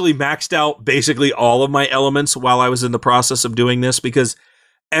 I actually maxed out basically all of my elements while I was in the process of doing this because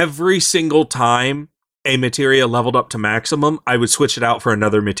every single time a materia leveled up to maximum, I would switch it out for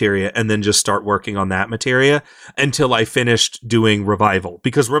another materia and then just start working on that materia until I finished doing Revival.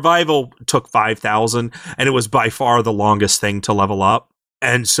 Because Revival took 5,000 and it was by far the longest thing to level up.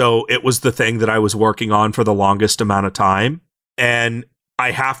 And so it was the thing that I was working on for the longest amount of time. And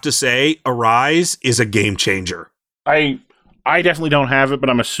I have to say, Arise is a game changer. I definitely don't have it, but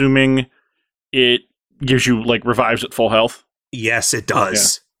I'm assuming it gives you, like, revives at full health. Yes, it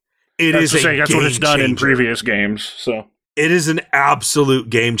does. Yeah. That's what it's done in previous games. So it is an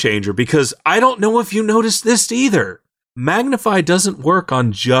absolute game changer because I don't know if you noticed this either. Magnify doesn't work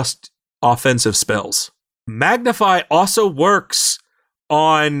on just offensive spells. Magnify also works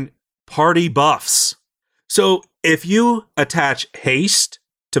on party buffs. So if you attach haste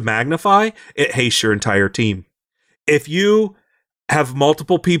to Magnify, it hastes your entire team. If you have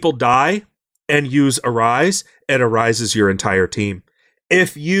multiple people die and use Arise, it arises your entire team.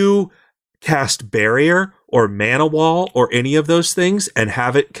 If you cast Barrier or Mana Wall or any of those things and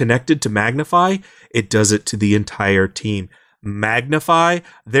have it connected to Magnify, it does it to the entire team. Magnify,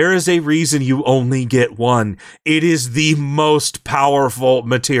 there is a reason you only get one. It is the most powerful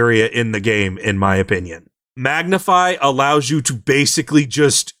materia in the game, in my opinion. Magnify allows you to basically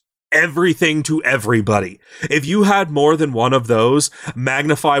just everything to everybody. If you had more than one of those,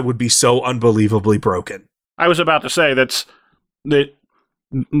 Magnify would be so unbelievably broken. I was about to say that's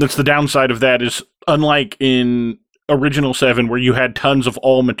the downside of that is, unlike in original 7 where you had tons of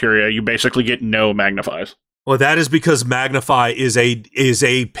all materia, you basically get no magnifies. Well, that is because Magnify is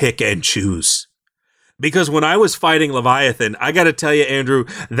a pick and choose. Because when I was fighting Leviathan, I got to tell you, Andrew,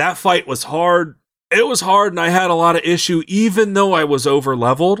 that fight was hard. It was hard, and I had a lot of issue, even though I was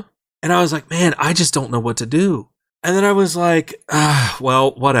over-leveled. And I was like, man, I just don't know what to do. And then I was like,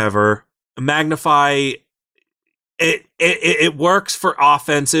 well, whatever. Magnify, it works for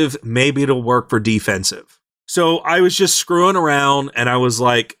offensive. Maybe it'll work for defensive. So I was just screwing around, and I was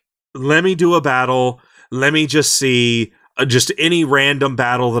like, let me do a battle. Let me just see just any random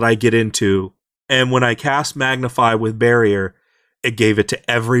battle that I get into. And when I cast Magnify with Barrier, it gave it to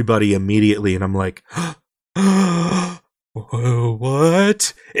everybody immediately. And I'm like,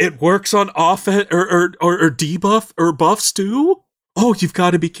 What? It works on offense or debuff or buffs too? Oh, you've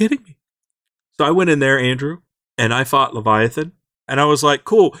got to be kidding me. So I went in there, Andrew, and I fought Leviathan. And I was like,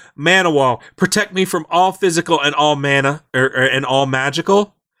 cool, mana wall, protect me from all physical and all mana, and all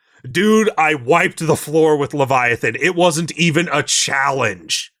magical. Dude, I wiped the floor with Leviathan. It wasn't even a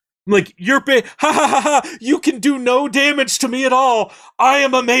challenge. I'm like, you're big, ha ha ha ha, you can do no damage to me at all. I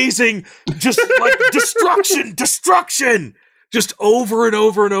am amazing. Just like destruction. Just over and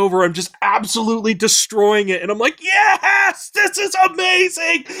over and over. I'm just absolutely destroying it. And I'm like, yes, this is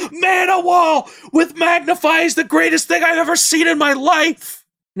amazing. Mana wall with Magnify is the greatest thing I've ever seen in my life.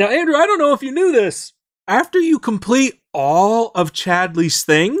 Now, Andrew, I don't know if you knew this. After you complete all of Chadley's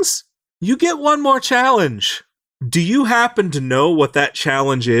things, you get one more challenge. Do you happen to know what that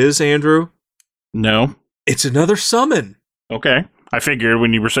challenge is, Andrew? No. It's another summon. Okay. I figured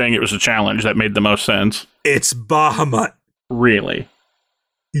when you were saying it was a challenge, that made the most sense. It's Bahamut. Really?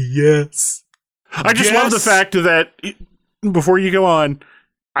 Yes. I just love the fact that, before you go on,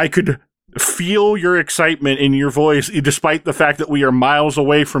 I could feel your excitement in your voice, despite the fact that we are miles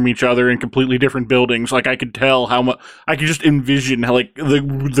away from each other in completely different buildings. Like, I could tell how much, I could just envision how, like,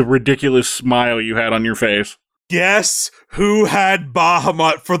 the ridiculous smile you had on your face. Guess who had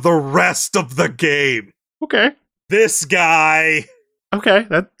Bahamut for the rest of the game? Okay. This guy. Okay,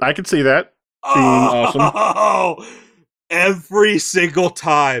 that I could see that being awesome. Every single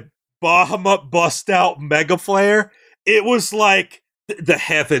time Bahamut bust out Mega Flare, it was like the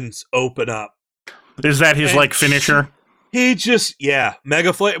heavens open up. Is that his, like, finisher? He just,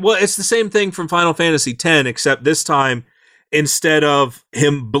 Mega Flare. Well, it's the same thing from Final Fantasy X, except this time, instead of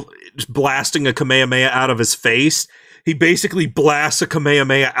him blasting a Kamehameha out of his face, he basically blasts a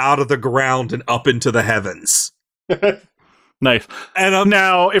Kamehameha out of the ground and up into the heavens. Nice. And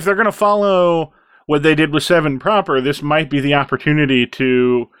now, if they're going to follow what they did with 7 proper, this might be the opportunity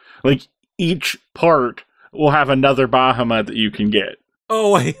to, like, each part will have another Bahamut that you can get.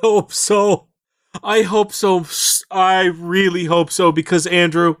 Oh, I hope so. I hope so. I really hope so, because,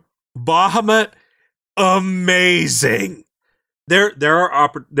 Andrew, Bahamut, amazing. There's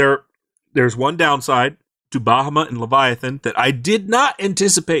one downside to Bahamut and Leviathan that I did not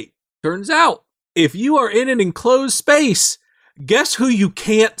anticipate. Turns out, if you are in an enclosed space, guess who you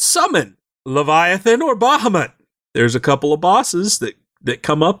can't summon? Leviathan or Bahamut. There's a couple of bosses that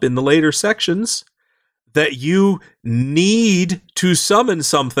come up in the later sections that you need to summon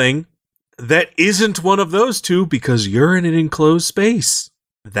something that isn't one of those two because you're in an enclosed space.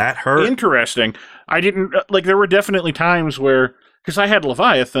 That hurt. Interesting. I didn't, like, there were definitely times where, because I had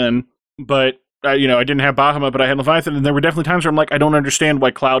Leviathan, but, I didn't have Bahamut, but I had Leviathan, and there were definitely times where I'm like, I don't understand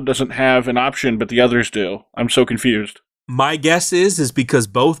why Cloud doesn't have an option, but the others do. I'm so confused. My guess is because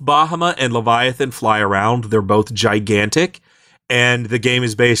both Bahamut and Leviathan fly around. They're both gigantic, and the game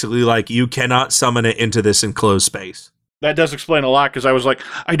is basically like, you cannot summon it into this enclosed space. That does explain a lot, because I was like,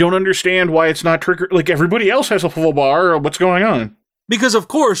 I don't understand why it's not triggered. Like, everybody else has a full bar, or what's going on? Because, of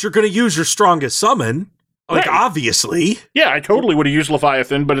course, you're going to use your strongest summon. Like, right. Obviously. Yeah, I totally would have used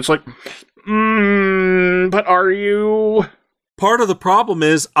Leviathan, but it's like, but are you? Part of the problem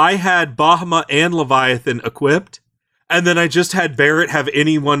is I had Bahamut and Leviathan equipped, and then I just had Barrett have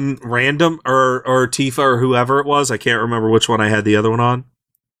anyone random, or Tifa, or whoever it was. I can't remember which one I had the other one on.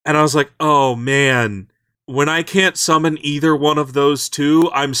 And I was like, oh, man. When I can't summon either one of those two,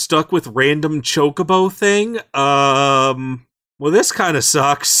 I'm stuck with random Chocobo thing. Well, this kind of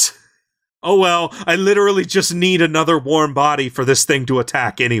sucks. Oh well, I literally just need another warm body for this thing to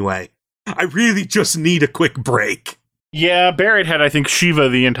attack anyway. I really just need a quick break. Yeah, Barrett had, I think, Shiva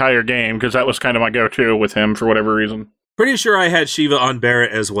the entire game, because that was kind of my go-to with him for whatever reason. Pretty sure I had Shiva on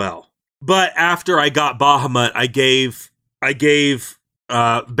Barrett as well. But after I got Bahamut, I gave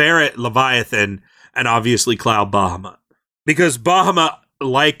Barrett Leviathan, and obviously Cloud Bahamut. Because Bahamut,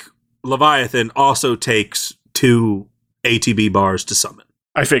 like Leviathan, also takes 2 ATB bars to summon.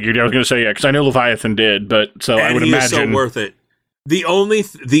 I figured. I was going to say, yeah, because I know Leviathan did, but so and I would imagine. Is so worth it. The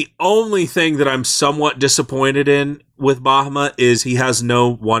only thing that I'm somewhat disappointed in with Bahamut is he has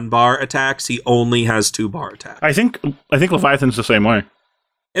no 1-bar attacks. He only has 2-bar attacks. I think Leviathan's the same way.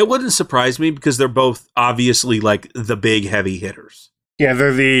 It wouldn't surprise me because they're both obviously like the big heavy hitters. Yeah,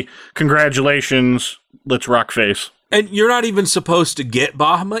 they're the congratulations, let's rock face. And you're not even supposed to get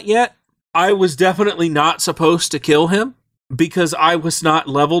Bahamut yet. I was definitely not supposed to kill him, because I was not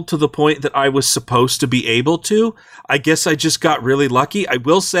leveled to the point that I was supposed to be able to. I guess I just got really lucky. I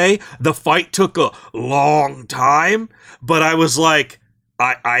will say the fight took a long time, but I was like,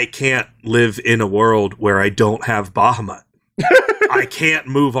 I can't live in a world where I don't have Bahamut. I can't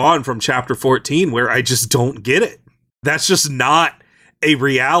move on from chapter 14 where I just don't get it. That's just not a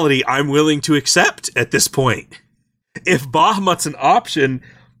reality I'm willing to accept at this point. If Bahamut's an option,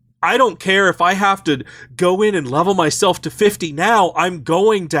 I don't care if I have to go in and level myself to 50 now, I'm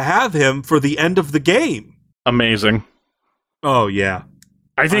going to have him for the end of the game. Amazing. Oh, yeah.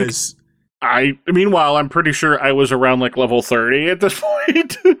 I think... meanwhile, I'm pretty sure I was around like level 30 at this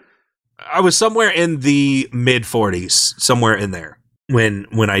point. I was somewhere in the mid 40s, somewhere in there when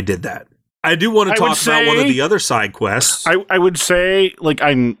I did that. I do want to talk about one of the other side quests. I would say, like,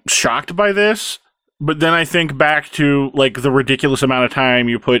 I'm shocked by this, but then I think back to, like, the ridiculous amount of time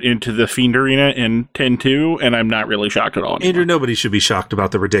you put into the Fiend Arena in 10-2, and I'm not really shocked at all anymore. Andrew, nobody should be shocked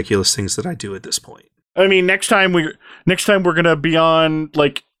about the ridiculous things that I do at this point. I mean, next time we're gonna be on,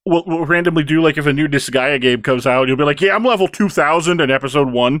 like, we'll randomly do, like, if a new Disgaea game comes out, you'll be like, yeah, I'm level 2000 in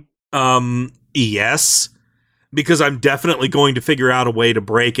episode 1. Yes. Because I'm definitely going to figure out a way to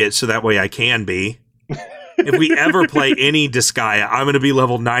break it so that way I can be. If we ever play any Disgaea, I'm going to be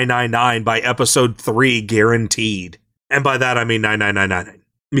level 999 by episode 3 guaranteed. And by that I mean 99999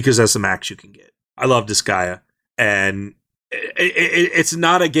 because that's the max you can get. I love Disgaea, and it's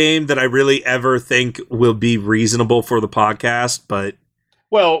not a game that I really ever think will be reasonable for the podcast, but...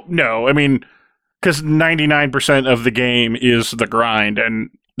 Well, no, I mean, because 99% of the game is the grind, and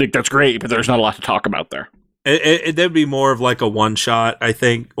like, that's great, but there's not a lot to talk about there. That'd be more of like a one-shot, I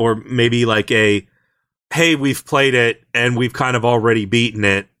think, or maybe like a, hey, we've played it, and we've kind of already beaten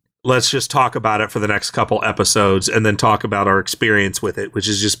it. Let's just talk about it for the next couple episodes, and then talk about our experience with it, which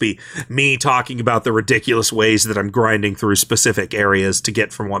is just be me talking about the ridiculous ways that I'm grinding through specific areas to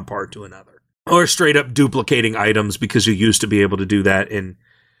get from one part to another. Or straight up duplicating items, because you used to be able to do that in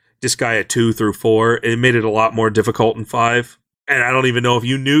Disgaea 2 through 4. It made it a lot more difficult in 5. And I don't even know if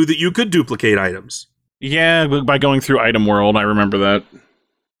you knew that you could duplicate items. Yeah, by going through Item World, I remember that.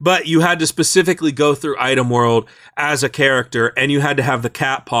 But you had to specifically go through Item World as a character, and you had to have the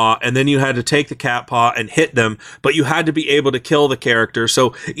cat paw, and then you had to take the cat paw and hit them, but you had to be able to kill the character.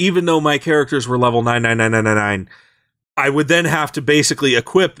 So even though my characters were level 99999, I would then have to basically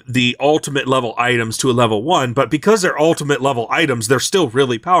equip the ultimate level items to a level 1, but because they're ultimate level items, they're still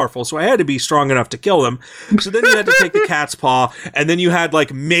really powerful, so I had to be strong enough to kill them. So then you had to take the cat's paw, and then you had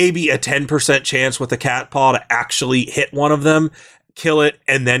like maybe a 10% chance with the cat paw to actually hit one of them, kill it,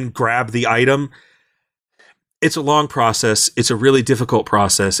 and then grab the item. It's a long process. It's a really difficult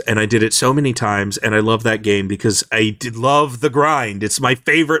process, and I did it so many times, and I love that game because I did love the grind. It's my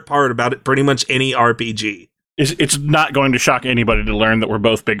favorite part about it, pretty much any RPG. It's not going to shock anybody to learn that we're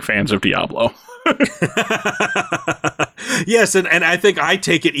both big fans of Diablo. Yes, and I think I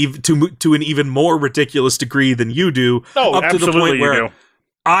take it to an even more ridiculous degree than you do. Oh, up to the point where do.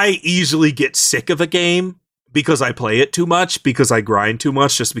 I easily get sick of a game because I play it too much, because I grind too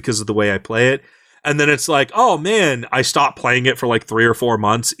much, just because of the way I play it. And then it's like, oh man, I stopped playing it for like 3 or 4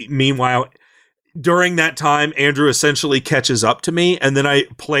 months. Meanwhile, during that time, Andrew essentially catches up to me, and then I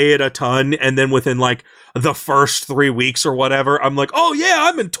play it a ton, and then within like the first 3 weeks or whatever, I'm like, oh yeah,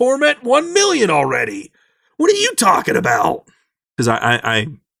 I'm in Torment 1 million already. What are you talking about? Because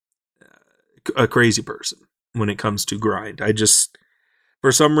I'm a crazy person when it comes to grind. I just,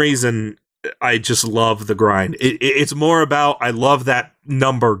 for some reason, I just love the grind. It's more about, I love that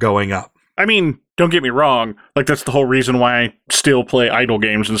number going up. I mean, don't get me wrong, like that's the whole reason why I still play idle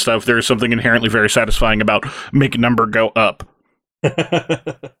games and stuff. There is something inherently very satisfying about make number go up.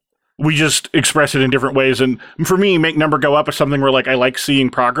 We just express it in different ways, and for me, make number go up is something where like I like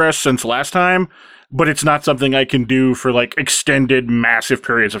seeing progress since last time, but it's not something I can do for like extended massive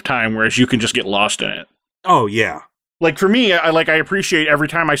periods of time, whereas you can just get lost in it. Oh yeah. Like for me, I appreciate every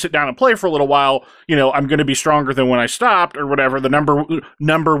time I sit down and play for a little while, you know, I'm going to be stronger than when I stopped or whatever. The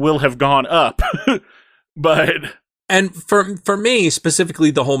number will have gone up. But and for me specifically,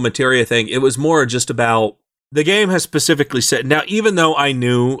 the whole materia thing, it was more just about the game has specifically said. Now, even though I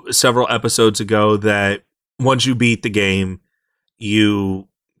knew several episodes ago that once you beat the game, you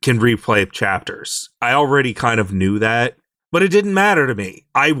can replay chapters, I already kind of knew that. But it didn't matter to me.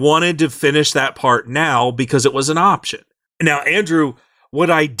 I wanted to finish that part now because it was an option. Now, Andrew, what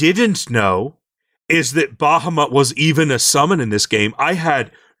I didn't know is that Bahamut was even a summon in this game. I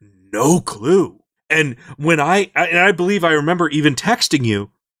had no clue. And when I believe I remember even texting you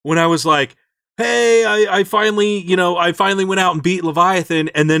when I was like, hey, I finally went out and beat Leviathan.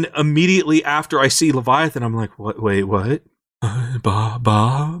 And then immediately after I see Leviathan, I'm like, what? Wait, what?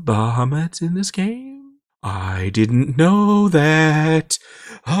 Bahamut's in this game? I didn't know that.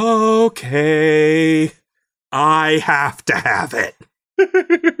 Okay. I have to have it.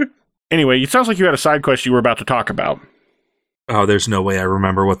 Anyway, it sounds like you had a side quest you were about to talk about. Oh, there's no way I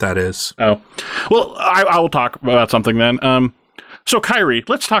remember what that is. Oh. Well, I will talk about something then. So Kairi,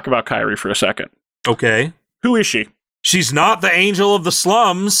 let's talk about Kairi for a second. Okay. Who is she? She's not the angel of the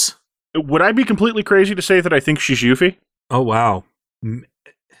slums. Would I be completely crazy to say that I think she's Yuffie? Oh, wow.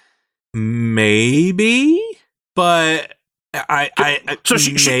 Maybe? But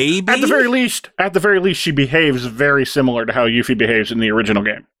she maybe? at the very least, she behaves very similar to how Yuffie behaves in the original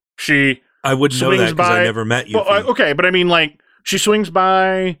game. I wouldn't know that because I never met Yuffie. Well, okay, but I mean, like, she swings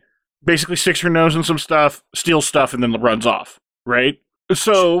by, basically sticks her nose in some stuff, steals stuff, and then runs off, right?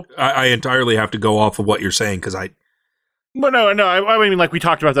 So I entirely have to go off of what you're saying because I. But no, I mean, like, we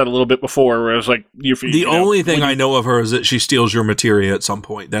talked about that a little bit before, where it was like, Yuffie. The only thing I know of her is that she steals your materia at some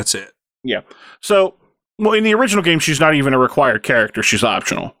point. That's it. Yeah. So, well, in the original game, she's not even a required character. She's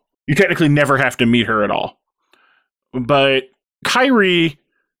optional. You technically never have to meet her at all. But Kairi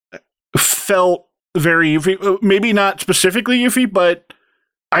felt very Yuffie, maybe not specifically Yuffie, but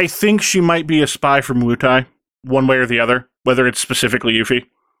I think she might be a spy from Wutai, one way or the other, whether it's specifically Yuffie.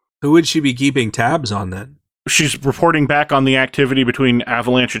 Who would she be keeping tabs on then? She's reporting back on the activity between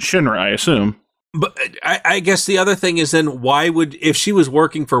Avalanche and Shinra, I assume. But I guess the other thing is then if she was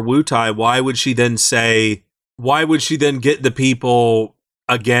working for Wutai, why would she then get the people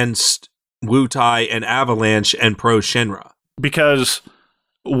against Wutai and Avalanche and pro Shinra? Because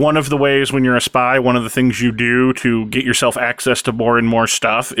one of the ways when you're a spy, one of the things you do to get yourself access to more and more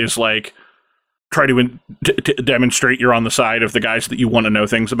stuff is like try to demonstrate you're on the side of the guys that you want to know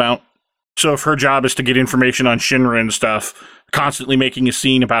things about. So if her job is to get information on Shinra and stuff, constantly making a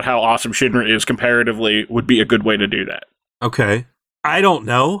scene about how awesome Shinra is comparatively would be a good way to do that. Okay. I don't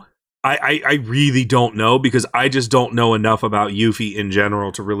know. I really don't know because I just don't know enough about Yuffie in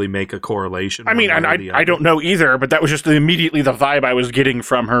general to really make a correlation. I mean, and I don't know either, but that was just immediately the vibe I was getting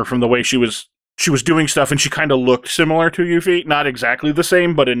from her, from the way she was doing stuff, and she kind of looked similar to Yuffie. Not exactly the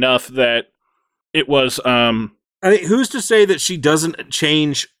same, but enough that it was... I mean, who's to say that she doesn't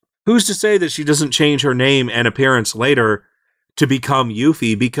change... Who's to say that she doesn't change her name and appearance later to become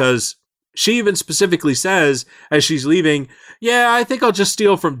Yuffie? Because she even specifically says, as she's leaving, yeah, I think I'll just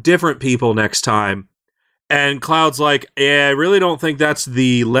steal from different people next time. And Cloud's like, yeah, I really don't think that's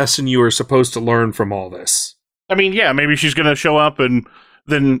the lesson you were supposed to learn from all this. I mean, yeah, maybe she's going to show up and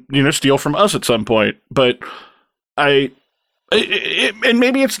then, steal from us at some point. But and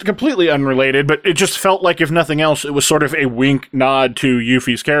maybe it's completely unrelated, but it just felt like, if nothing else, it was sort of a wink nod to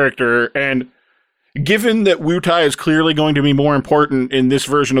Yuffie's character. And given that Wutai is clearly going to be more important in this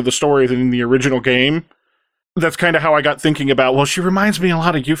version of the story than in the original game, that's kind of how I got thinking about, well, she reminds me a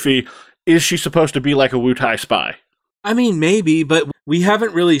lot of Yuffie. Is she supposed to be like a Wutai spy? I mean, maybe, but we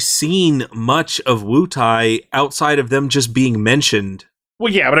haven't really seen much of Wutai outside of them just being mentioned.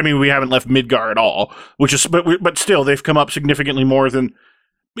 Well, yeah, but I mean, we haven't left Midgar at all, but still, they've come up significantly more than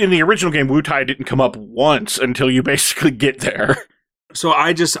in the original game. Wutai didn't come up once until you basically get there. So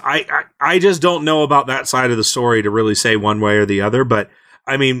I just don't know about that side of the story to really say one way or the other. But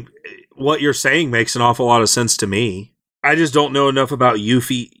I mean, what you're saying makes an awful lot of sense to me. I just don't know enough about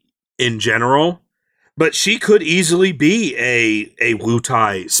Yuffie in general, but she could easily be a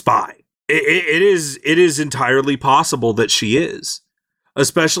Wutai spy. It is entirely possible that she is.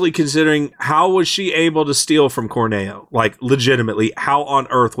 Especially considering how was she able to steal from Corneo? Like, legitimately, how on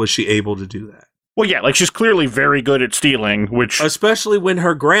earth was she able to do that? Well, yeah, like, she's clearly very good at stealing, which... Especially when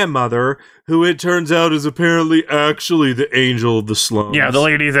her grandmother, who it turns out is apparently actually the angel of the slums. Yeah, the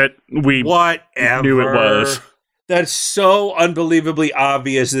lady that we knew it was. That's so unbelievably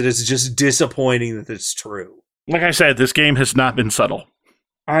obvious that it's just disappointing that it's true. Like I said, this game has not been subtle.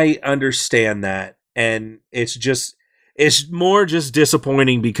 I understand that, and it's more just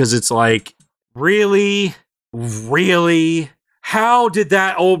disappointing because it's like, really? How did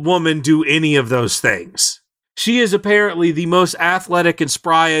that old woman do any of those things? She is apparently the most athletic and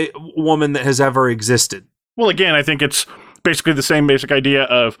spry woman that has ever existed. Well, again, I think it's basically the same basic idea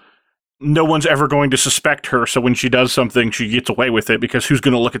of no one's ever going to suspect her, so when she does something, she gets away with it, because who's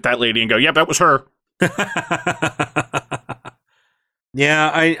going to look at that lady and go, yep, that was her. Yeah,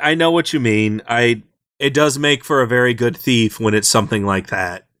 I know what you mean. It does make for a very good thief when it's something like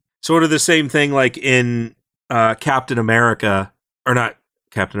that. Sort of the same thing like in Captain Marvel,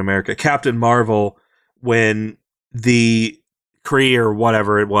 when the Kree or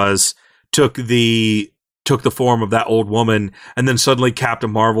whatever it was took the form of that old woman, and then suddenly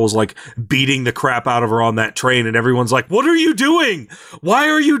Captain Marvel's like beating the crap out of her on that train, and everyone's like, what are you doing? Why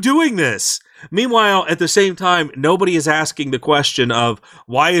are you doing this? Meanwhile, at the same time, nobody is asking the question of,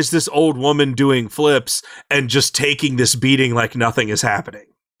 why is this old woman doing flips and just taking this beating like nothing is happening?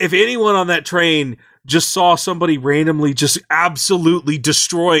 If anyone on that train just saw somebody randomly just absolutely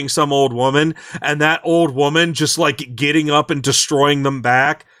destroying some old woman, and that old woman just like getting up and destroying them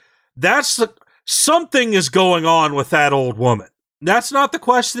back. Something is going on with that old woman. That's not the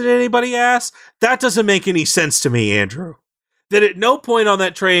question that anybody asked. That doesn't make any sense to me, Andrew. That at no point on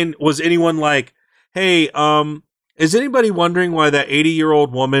that train was anyone like, hey, is anybody wondering why that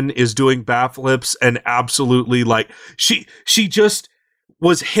 80-year-old woman is doing backflips and absolutely like she just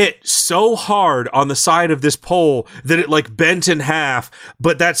was hit so hard on the side of this pole that it like bent in half,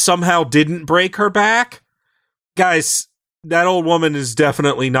 but that somehow didn't break her back? Guys, that old woman is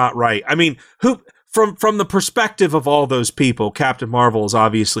definitely not right. I mean, from the perspective of all those people, Captain Marvel is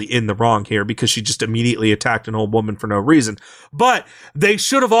obviously in the wrong here because she just immediately attacked an old woman for no reason. But they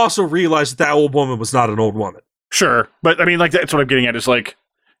should have also realized that old woman was not an old woman. Sure. But I mean, like, that's what I'm getting at is like,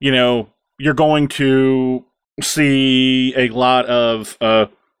 you know, you're going to see a lot of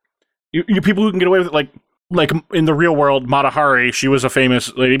you people who can get away with it. Like in the real world, Mata Hari, she was a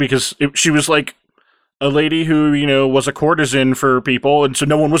famous lady because she was like a lady who, you know, was a courtesan for people, and so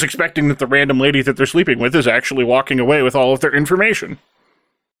no one was expecting that the random lady that they're sleeping with is actually walking away with all of their information.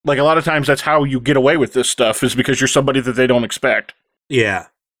 Like, a lot of times that's how you get away with this stuff, is because you're somebody that they don't expect. Yeah.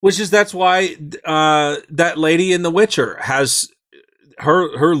 That's why that lady in The Witcher has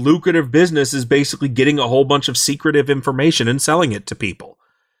her lucrative business is basically getting a whole bunch of secretive information and selling it to people.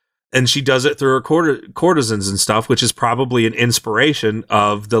 And she does it through her courtesans and stuff, which is probably an inspiration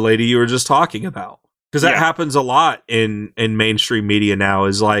of the lady you were just talking about. Because that happens a lot in mainstream media now,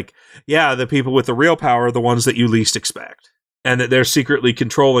 is like, yeah, the people with the real power are the ones that you least expect. And that they're secretly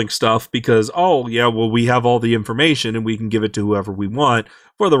controlling stuff because, oh, yeah, well, we have all the information and we can give it to whoever we want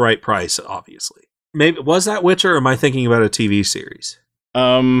for the right price, obviously. Maybe was that Witcher, or am I thinking about a TV series?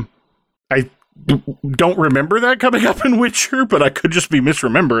 I don't remember that coming up in Witcher, but I could just be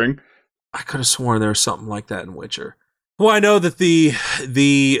misremembering. I could have sworn there was something like that in Witcher. Well, I know that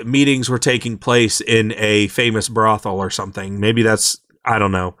the meetings were taking place in a famous brothel or something. Maybe that's, I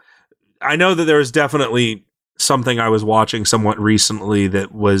don't know. I know that there was definitely something I was watching somewhat recently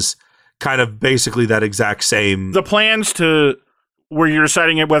that was kind of basically that exact same. The plans to where you're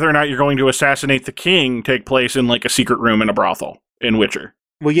deciding whether or not you're going to assassinate the king take place in like a secret room in a brothel in Witcher.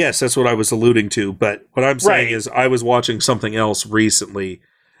 Well, yes, that's what I was alluding to. But what I'm saying is I was watching something else recently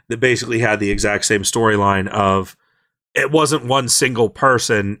that basically had the exact same storyline of, it wasn't one single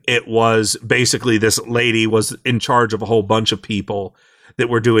person. It was basically this lady was in charge of a whole bunch of people that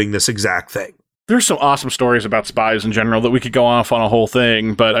were doing this exact thing. There's some awesome stories about spies in general that we could go off on a whole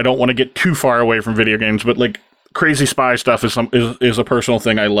thing, but I don't want to get too far away from video games. But like, crazy spy stuff is a personal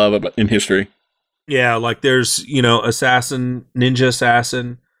thing I love about in history. Yeah, like there's, you know, Ninja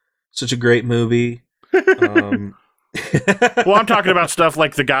Assassin, such a great movie. Well, I'm talking about stuff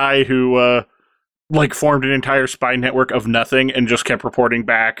like the guy who like formed an entire spy network of nothing and just kept reporting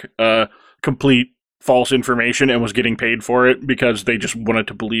back complete false information and was getting paid for it because they just wanted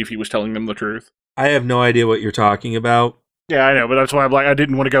to believe he was telling them the truth. I have no idea what you're talking about. Yeah, I know, but that's why I'm like, I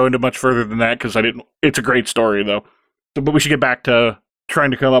didn't want to go into much further than that because it's a great story though. So, but we should get back to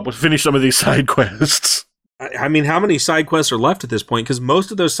trying to finish some of these side quests. I mean, how many side quests are left at this point? Because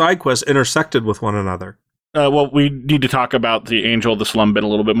most of those side quests intersected with one another. Well, we need to talk about the Angel of the Slum bit a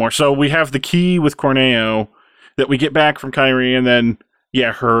little bit more. So we have the key with Corneo that we get back from Kyrie, and then,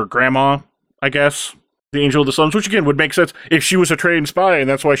 yeah, her grandma, I guess, the Angel of the Slums, which again would make sense if she was a trained spy, and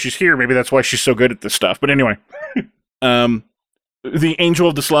that's why she's here. Maybe that's why she's so good at this stuff. But anyway, the Angel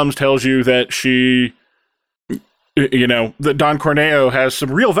of the Slums tells you that she, you know, that Don Corneo has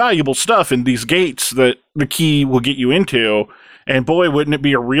some real valuable stuff in these gates that the key will get you into. And boy, wouldn't it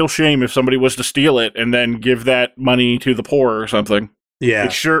be a real shame if somebody was to steal it and then give that money to the poor or something. Yeah.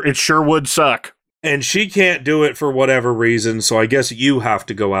 It sure would suck. And she can't do it for whatever reason, so I guess you have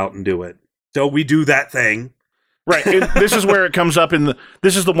to go out and do it. So we do that thing. Right. This is where it comes up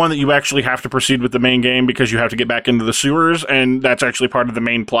this is the one that you actually have to proceed with the main game because you have to get back into the sewers, and that's actually part of the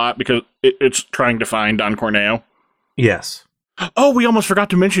main plot because it's trying to find Don Corneo. Yes. Oh, we almost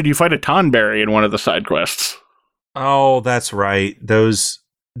forgot to mention you fight a Tonberry in one of the side quests. Oh, that's right. Those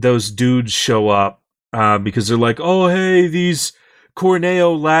dudes show up because they're like, oh, hey, these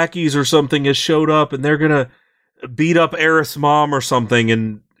Corneo lackeys or something has showed up and they're going to beat up Aerith's mom or something.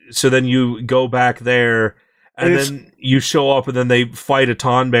 And so then you go back there and then you show up and then they fight a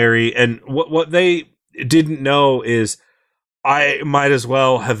Tonberry. And what they didn't know is I might as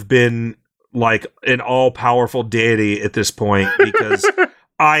well have been like an all-powerful deity at this point because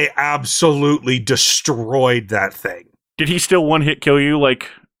I absolutely destroyed that thing. Did he still one-hit kill you, like,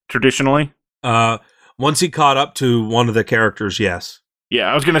 traditionally? Once he caught up to one of the characters, yes. Yeah,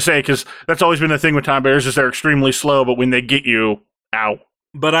 I was going to say, because that's always been the thing with Tom Bears is they're extremely slow, but when they get you, ow.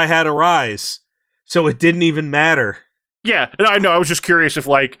 But I had a rise, so it didn't even matter. Yeah, I know. I was just curious if,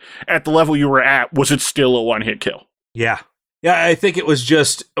 like, at the level you were at, was it still a one-hit kill? Yeah. Yeah, I think it was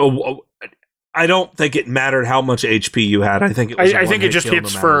just... I don't think it mattered how much HP you had. I think it was I think it just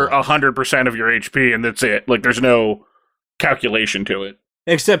hits for 100% of your HP, and that's it. Like, there's no calculation to it.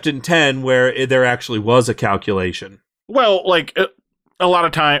 Except in 10, where there actually was a calculation. Well, like... a lot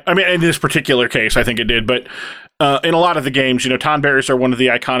of time, I mean, in this particular case, I think it did, but in a lot of the games, Tonberries are one of the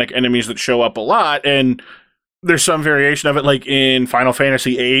iconic enemies that show up a lot, and there's some variation of it, like in Final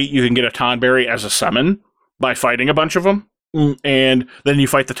Fantasy VIII, you can get a Tonberry as a summon by fighting a bunch of them, and then you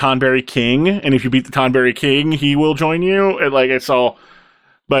fight the Tonberry King, and if you beat the Tonberry King, he will join you, and it's all...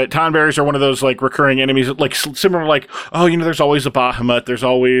 But Tonberries are one of those, recurring enemies, similar, there's always a Bahamut, there's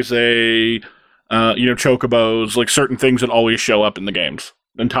always a... chocobos, certain things that always show up in the games.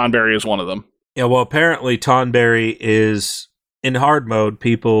 And Tonberry is one of them. Yeah, well, apparently Tonberry is, in hard mode,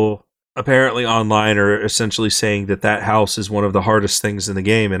 people apparently online are essentially saying that house is one of the hardest things in the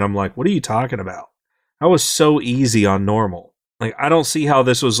game. And I'm like, what are you talking about? That was so easy on normal. I don't see how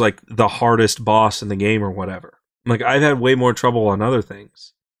this was, the hardest boss in the game or whatever. I've had way more trouble on other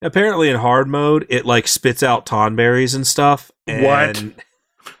things. Apparently in hard mode, it, spits out Tonberries and stuff. And what?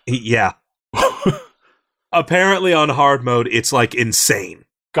 Yeah. Apparently on hard mode it's insane.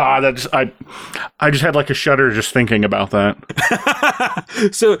 God, I just had a shudder just thinking about that.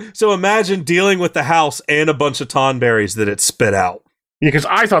 So imagine dealing with the house and a bunch of Tonberries that it spit out. Yeah, because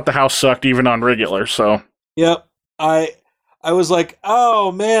I thought the house sucked even on regular, so. Yep. I was like,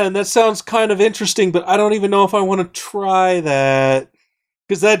 oh man, that sounds kind of interesting, but I don't even know if I want to try that.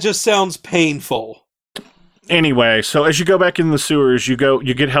 Because that just sounds painful. Anyway, so as you go back in the sewers, you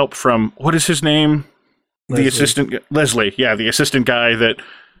get help from, what is his name? Leslie. The assistant, Leslie. Yeah, the assistant guy that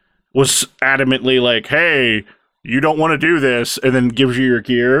was adamantly like, hey, you don't want to do this, and then gives you your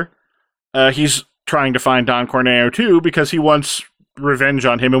gear. He's trying to find Don Corneo too, because he wants revenge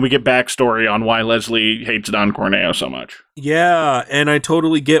on him, and we get backstory on why Leslie hates Don Corneo so much. Yeah, and I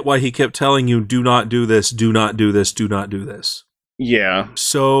totally get why he kept telling you, do not do this, do not do this, do not do this. Yeah.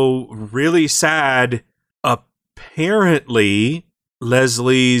 So, really sad. Apparently,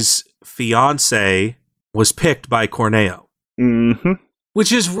 Leslie's fiance was picked by Corneo. Mm-hmm.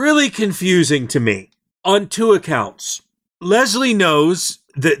 Which is really confusing to me on two accounts. Leslie knows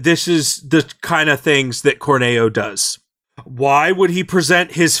that this is the kind of things that Corneo does. Why would he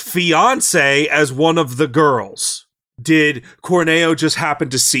present his fiance as one of the girls? Did Corneo just happen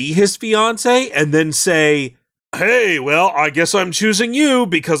to see his fiance and then say, hey, well, I guess I'm choosing you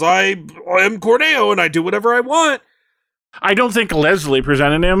because I am Corneo and I do whatever I want? I don't think Leslie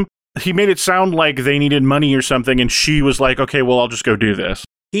presented him. He made it sound like they needed money or something, and she was like, okay, well, I'll just go do this.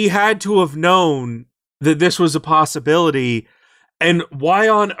 He had to have known that this was a possibility, and why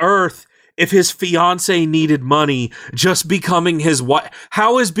on earth, if his fiance needed money, just becoming his wife?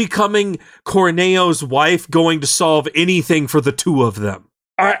 How is becoming Corneo's wife going to solve anything for the two of them?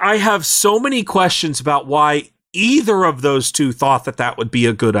 I have so many questions about why either of those two thought that would be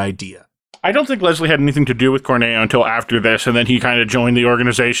a good idea. I don't think Leslie had anything to do with Corneo until after this, and then he kind of joined the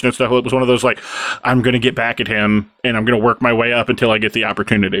organization and stuff. It was one of those, I'm going to get back at him, and I'm going to work my way up until I get the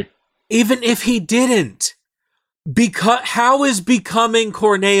opportunity. Even if he didn't, how is becoming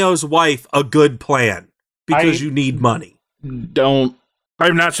Corneo's wife a good plan? Because you need money.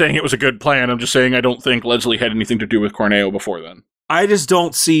 I'm not saying it was a good plan. I'm just saying I don't think Leslie had anything to do with Corneo before then. I just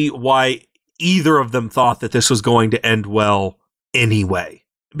don't see why either of them thought that this was going to end well anyway.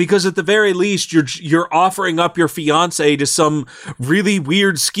 Because at the very least, you're offering up your fiance to some really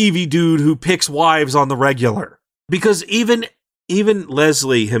weird skeevy dude who picks wives on the regular. Because even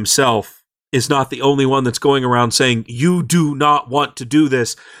Leslie himself is not the only one that's going around saying, you do not want to do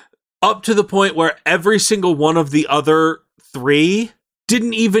this. Up to the point where every single one of the other three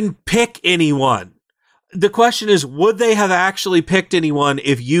didn't even pick anyone. The question is, would they have actually picked anyone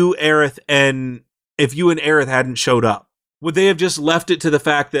if you and Aerith hadn't showed up? Would they have just left it to the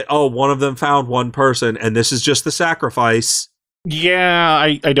fact that, one of them found one person and this is just the sacrifice? Yeah,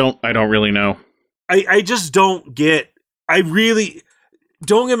 I don't really know. I just don't get,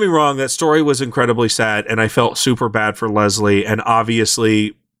 don't get me wrong, that story was incredibly sad and I felt super bad for Leslie. And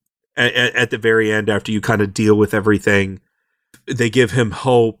obviously at the very end, after you kind of deal with everything, they give him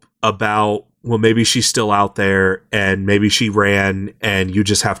hope about, well, maybe she's still out there and maybe she ran and you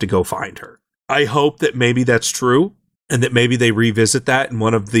just have to go find her. I hope that maybe that's true. And that maybe they revisit that in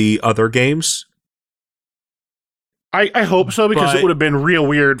one of the other games. I hope so, because it would have been real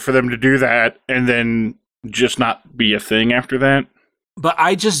weird for them to do that and then just not be a thing after that. But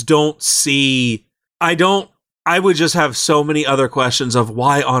I just don't see... I would just have so many other questions of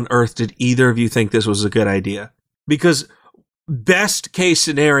why on earth did either of you think this was a good idea? Because best case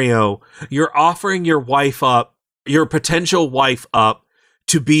scenario, you're offering your potential wife up,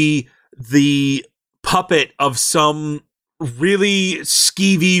 to be the puppet of some really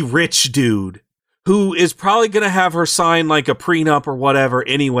skeevy rich dude who is probably going to have her sign like a prenup or whatever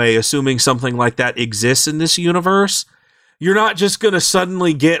anyway, assuming something like that exists in this universe. You're not just going to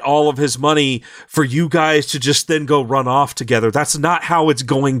suddenly get all of his money for you guys to just then go run off together. That's not how it's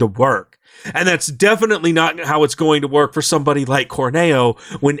going to work. And that's definitely not how it's going to work for somebody like Corneo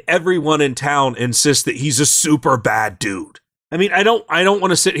when everyone in town insists that he's a super bad dude. I mean, I don't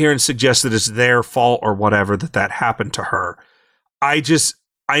want to sit here and suggest that it's their fault or whatever that happened to her. I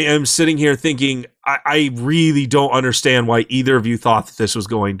am sitting here thinking, I really don't understand why either of you thought that this was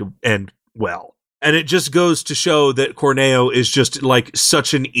going to end well. And it just goes to show that Corneo is just like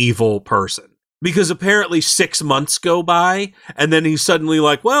such an evil person. Because apparently 6 months go by, and then he's suddenly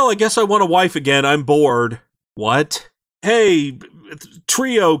like, well, I guess I want a wife again. I'm bored. What? Hey,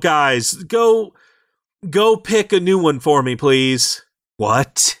 trio guys, go pick a new one for me, please.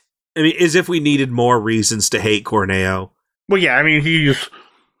 What? I mean, as if we needed more reasons to hate Corneo. Well, yeah, I mean, he's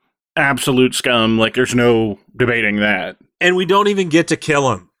absolute scum. Like, there's no debating that. And we don't even get to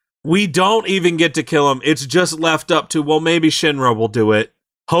kill him. It's just left up to, well, maybe Shinra will do it.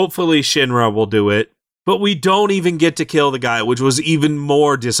 Hopefully Shinra will do it. But we don't even get to kill the guy, which was even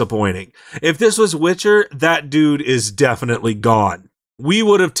more disappointing. If this was Witcher, that dude is definitely gone. We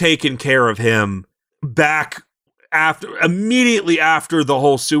would have taken care of him immediately after the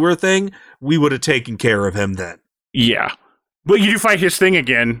whole sewer thing. We would have taken care of him then. Yeah. But you fight his thing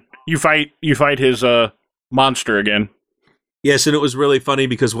again. You fight his monster again. Yes, and it was really funny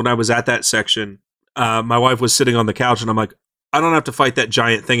because when I was at that section, my wife was sitting on the couch and I'm like, I don't have to fight that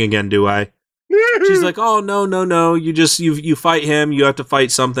giant thing again, do I? She's like, oh, no. You fight him. You have to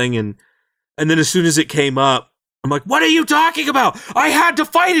fight something. And then as soon as it came up, I'm like, what are you talking about? I had to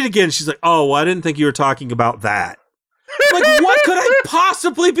fight it again. She's like, oh, well, I didn't think you were talking about that. Like, what could I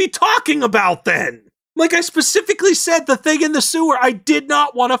possibly be talking about then? Like, I specifically said the thing in the sewer. I did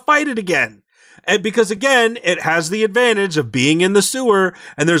not want to fight it again. And because, again, it has the advantage of being in the sewer.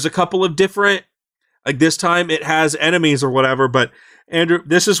 And there's a couple of different... Like, this time it has enemies or whatever, but Andrew,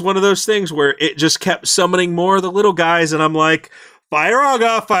 this is one of those things where it just kept summoning more of the little guys, and I'm like, Fire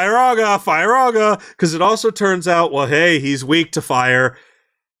Aga, because it also turns out, well, hey, he's weak to fire.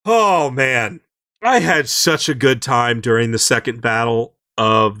 Oh, man. I had such a good time during the second battle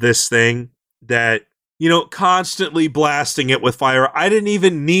of this thing that, constantly blasting it with fire. I didn't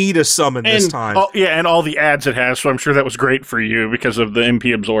even need a summon this time. Oh, yeah, and all the ads it has, so I'm sure that was great for you because of the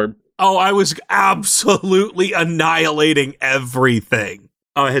MP Absorb. Oh, I was absolutely annihilating everything.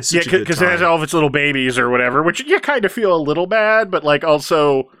 Oh, I had such a good time. Because it has all of its little babies or whatever, which you kind of feel a little bad, but like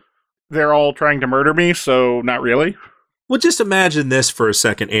also they're all trying to murder me, so not really. Well, just imagine this for a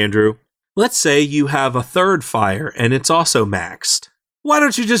second, Andrew. Let's say you have a third fire and it's also maxed. Why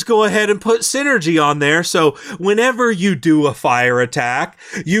don't you just go ahead and put synergy on there so whenever you do a fire attack,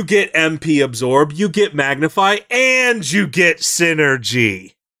 you get MP Absorb, you get Magnify, and you get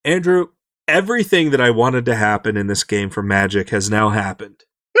synergy? Andrew, everything that I wanted to happen in this game for Magic has now happened.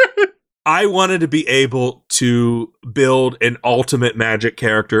 I wanted to be able to build an ultimate Magic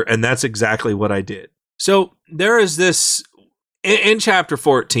character, and that's exactly what I did. So there is this, in Chapter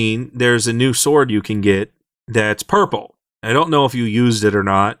 14, there's a new sword you can get that's purple. I don't know if you used it or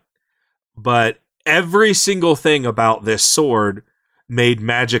not, but every single thing about this sword made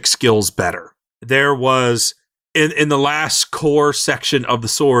Magic skills better. There was... In the last core section of the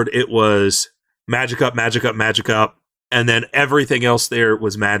sword, it was magic up, and then everything else there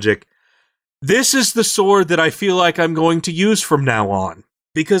was magic. This is the sword that I feel like I'm going to use from now on.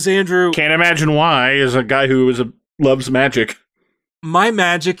 Because, Andrew... Can't imagine why, as a guy who loves magic. My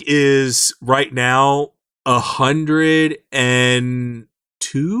magic is, right now,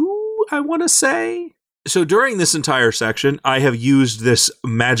 102, I want to say? So during this entire section, I have used this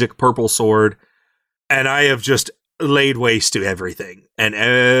magic purple sword, and I have just laid waste to everything and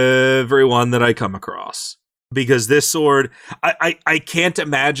everyone that I come across. Because this sword, I can't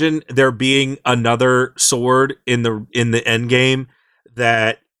imagine there being another sword in the end game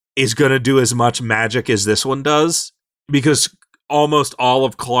that is going to do as much magic as this one does. Because almost all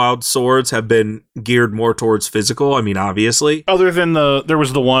of Cloud's swords have been geared more towards physical. I mean, obviously. Other than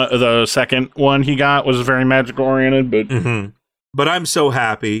the second one he got was very magic oriented, but... Mm-hmm. But I'm so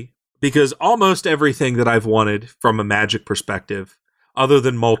happy. Because almost everything that I've wanted from a magic perspective, other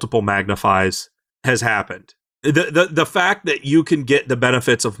than multiple magnifies, has happened. The fact that you can get the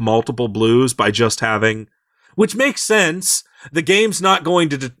benefits of multiple blues by just having, which makes sense. The game's not going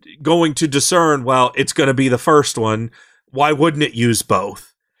to discern, well, it's going to be the first one. Why wouldn't it use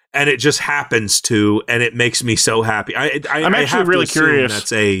both? And it just happens to, and it makes me so happy. I'm actually really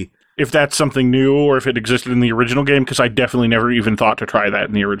curious if that's something new or if it existed in the original game, because I definitely never even thought to try that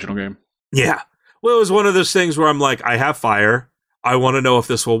in the original game. Yeah. Well, it was one of those things where I'm like, I have fire. I want to know if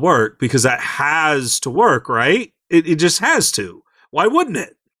this will work, because that has to work, right? It just has to. Why wouldn't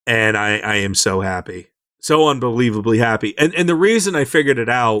it? And I am so happy. So unbelievably happy. And the reason I figured it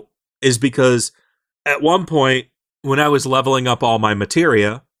out is because at one point when I was leveling up all my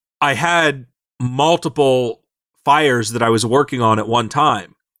materia, I had multiple fires that I was working on at one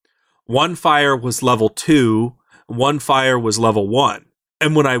time. One fire was level 2, one fire was level 1.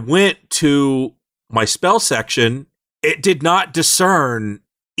 And when I went to my spell section, it did not discern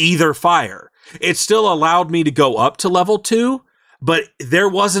either fire. It still allowed me to go up to level 2, but there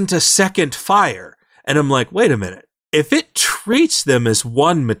wasn't a second fire. And I'm like, wait a minute. If it treats them as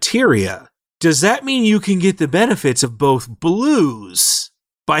one materia, does that mean you can get the benefits of both blues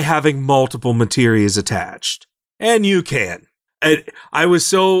by having multiple materias attached? And you can. And I was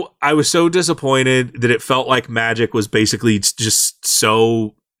so disappointed that it felt like magic was basically just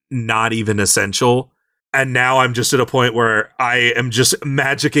so not even essential. And now I'm just at a point where I am just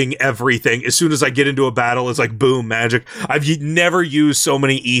magicking everything. As soon as I get into a battle, it's like, boom, magic. I've never used so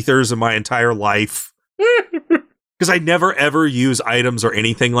many ethers in my entire life. Because I never ever use items or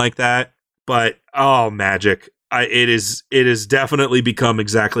anything like that. But, oh, magic. It has definitely become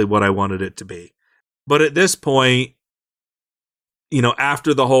exactly what I wanted it to be. But at this point,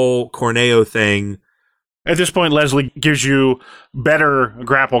 after the whole Corneo thing, at this point, Leslie gives you better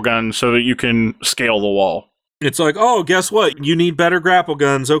grapple guns so that you can scale the wall. It's like, oh, guess what? You need better grapple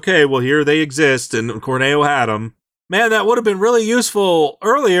guns. Okay, well, here they exist, and Corneo had them. Man, that would have been really useful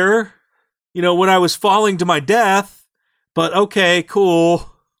earlier, when I was falling to my death. But okay, cool.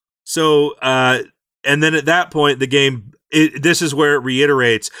 So, and then at that point, the game, this is where it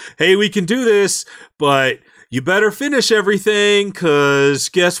reiterates, hey, we can do this, but you better finish everything, because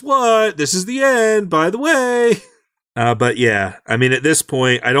guess what? This is the end, by the way. But yeah, I mean, at this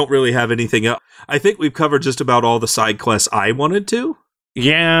point, I don't really have anything else. I think we've covered just about all the side quests I wanted to.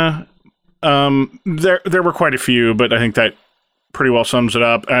 Yeah. There were quite a few, but I think that pretty well sums it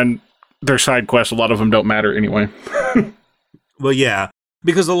up. And they're side quests. A lot of them don't matter anyway. Well, yeah,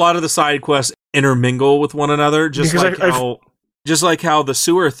 because a lot of the side quests intermingle with one another, just like how the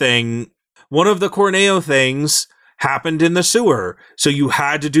sewer thing. One of the Corneo things happened in the sewer, so you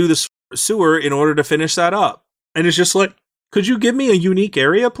had to do the sewer in order to finish that up. And it's just like, could you give me a unique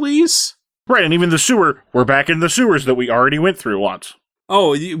area, please? Right, and even the sewer, we're back in the sewers that we already went through once.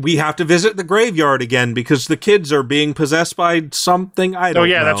 Oh, we have to visit the graveyard again because the kids are being possessed by something, I don't know. Oh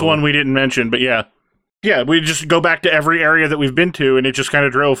yeah, that's one we didn't mention, but yeah. Yeah, we just go back to every area that we've been to, and it just kind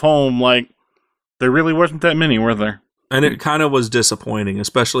of drove home like, there really wasn't that many, were there? And it kind of was disappointing,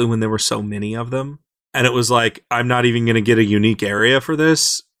 especially when there were so many of them. And it was like, I'm not even going to get a unique area for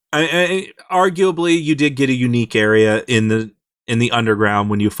this. Arguably, you did get a unique area in the underground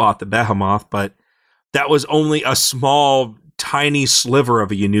when you fought the Behemoth, but that was only a small, tiny sliver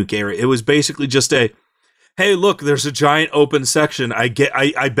of a unique area. It was basically just a, hey, look, there's a giant open section. I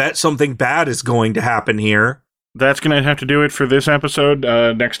bet something bad is going to happen here. That's going to have to do it for this episode.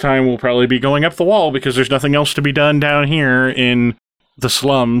 Next time we'll probably be going up the wall because there's nothing else to be done down here in the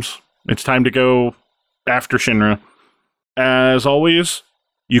slums. It's time to go after Shinra. As always,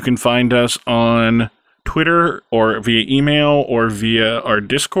 you can find us on Twitter or via email or via our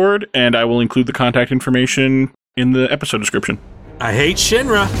Discord, and I will include the contact information in the episode description. I hate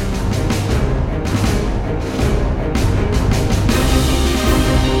Shinra.